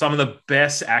 Some of the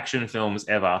best action films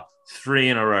ever, 3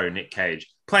 in a row, Nick Cage.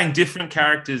 Playing different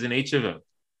characters in each of them.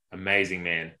 Amazing,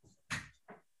 man.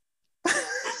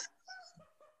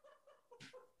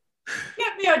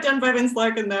 Can't be outdone by Vince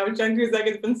Larkin, though. John Cusack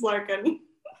is Vince Larkin.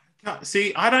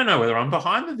 See, I don't know whether I'm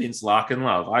behind the Vince Larkin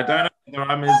love. I don't know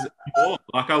whether I'm as involved.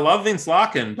 Like, I love Vince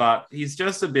Larkin, but he's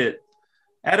just a bit...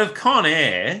 Out of Con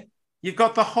Air, you've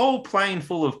got the whole plane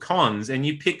full of cons, and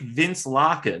you pick Vince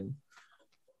Larkin,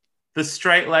 the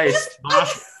straight-laced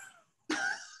marshal.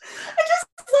 I just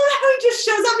love how he just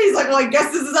shows up. He's like, well, I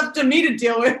guess this is up to me to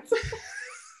deal with.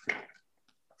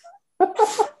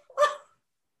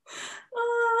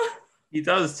 He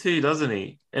does too, doesn't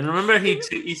he? And remember,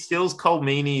 he steals Cole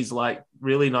Meany's like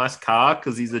really nice car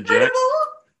because he's a jerk.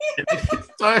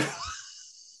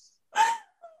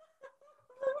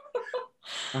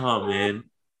 Oh man!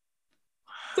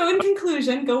 So in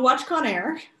conclusion, go watch Con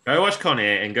Air. Go watch Con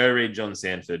Air and go read John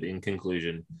Sanford. In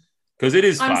conclusion, because it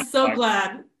is fun. I'm so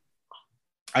glad.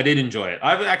 I did enjoy it.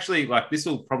 I've actually this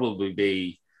will probably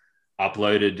be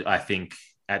uploaded. I think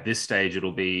at this stage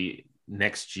it'll be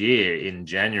next year in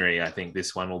January. I think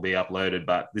this one will be uploaded.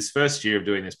 But this first year of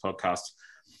doing this podcast,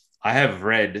 I have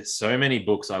read so many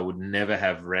books I would never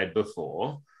have read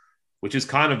before, which is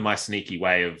kind of my sneaky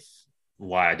way of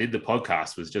why I did the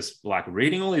podcast, was just like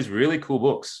reading all these really cool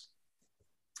books.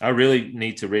 I really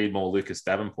need to read more Lucas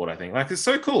Davenport, I think. It's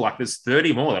so cool. There's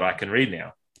 30 more that I can read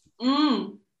now.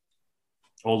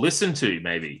 Or listen to,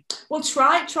 maybe. Well,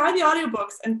 try the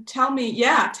audiobooks and tell me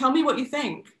what you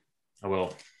think. I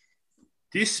will.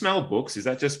 Do you smell books? Is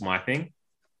that just my thing?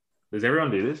 Does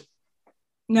everyone do this?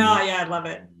 No, yeah, I love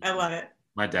it.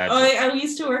 My dad. I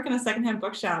used to work in a secondhand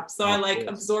bookshop, so I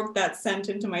absorbed that scent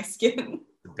into my skin.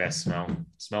 The best smell.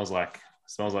 Smells like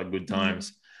good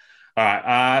times. All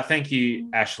right. Thank you,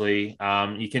 Ashley.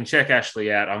 You can check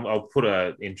Ashley out. I'll put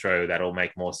an intro that'll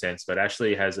make more sense. But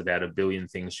Ashley has about 1 billion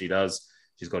things she does.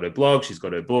 She's got her blog, she's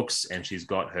got her books, and she's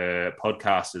got her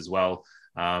podcast as well.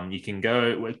 You can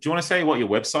go. Do you want to say what your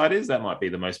website is? That might be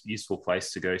the most useful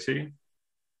place to go to. Yeah,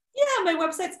 my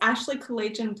website's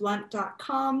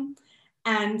ashleykalayjianblunt.com.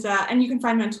 And you can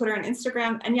find me on Twitter and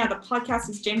Instagram. And yeah, the podcast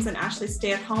is James and Ashley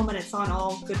Stay at Home, and it's on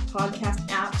all good podcast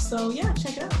apps. So yeah,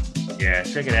 check it out. Yeah,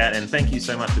 check it out. And thank you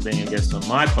so much for being a guest on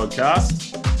my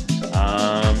podcast.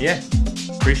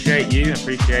 Appreciate you.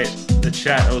 Appreciate the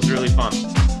chat. It was really fun.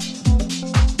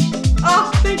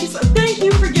 Oh, thank you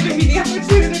for giving me the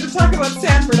opportunity to talk about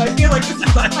Sanford. I feel like this is the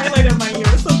highlight of my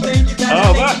year. So thank you,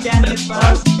 Ben. Thank you, Danny, as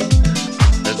well.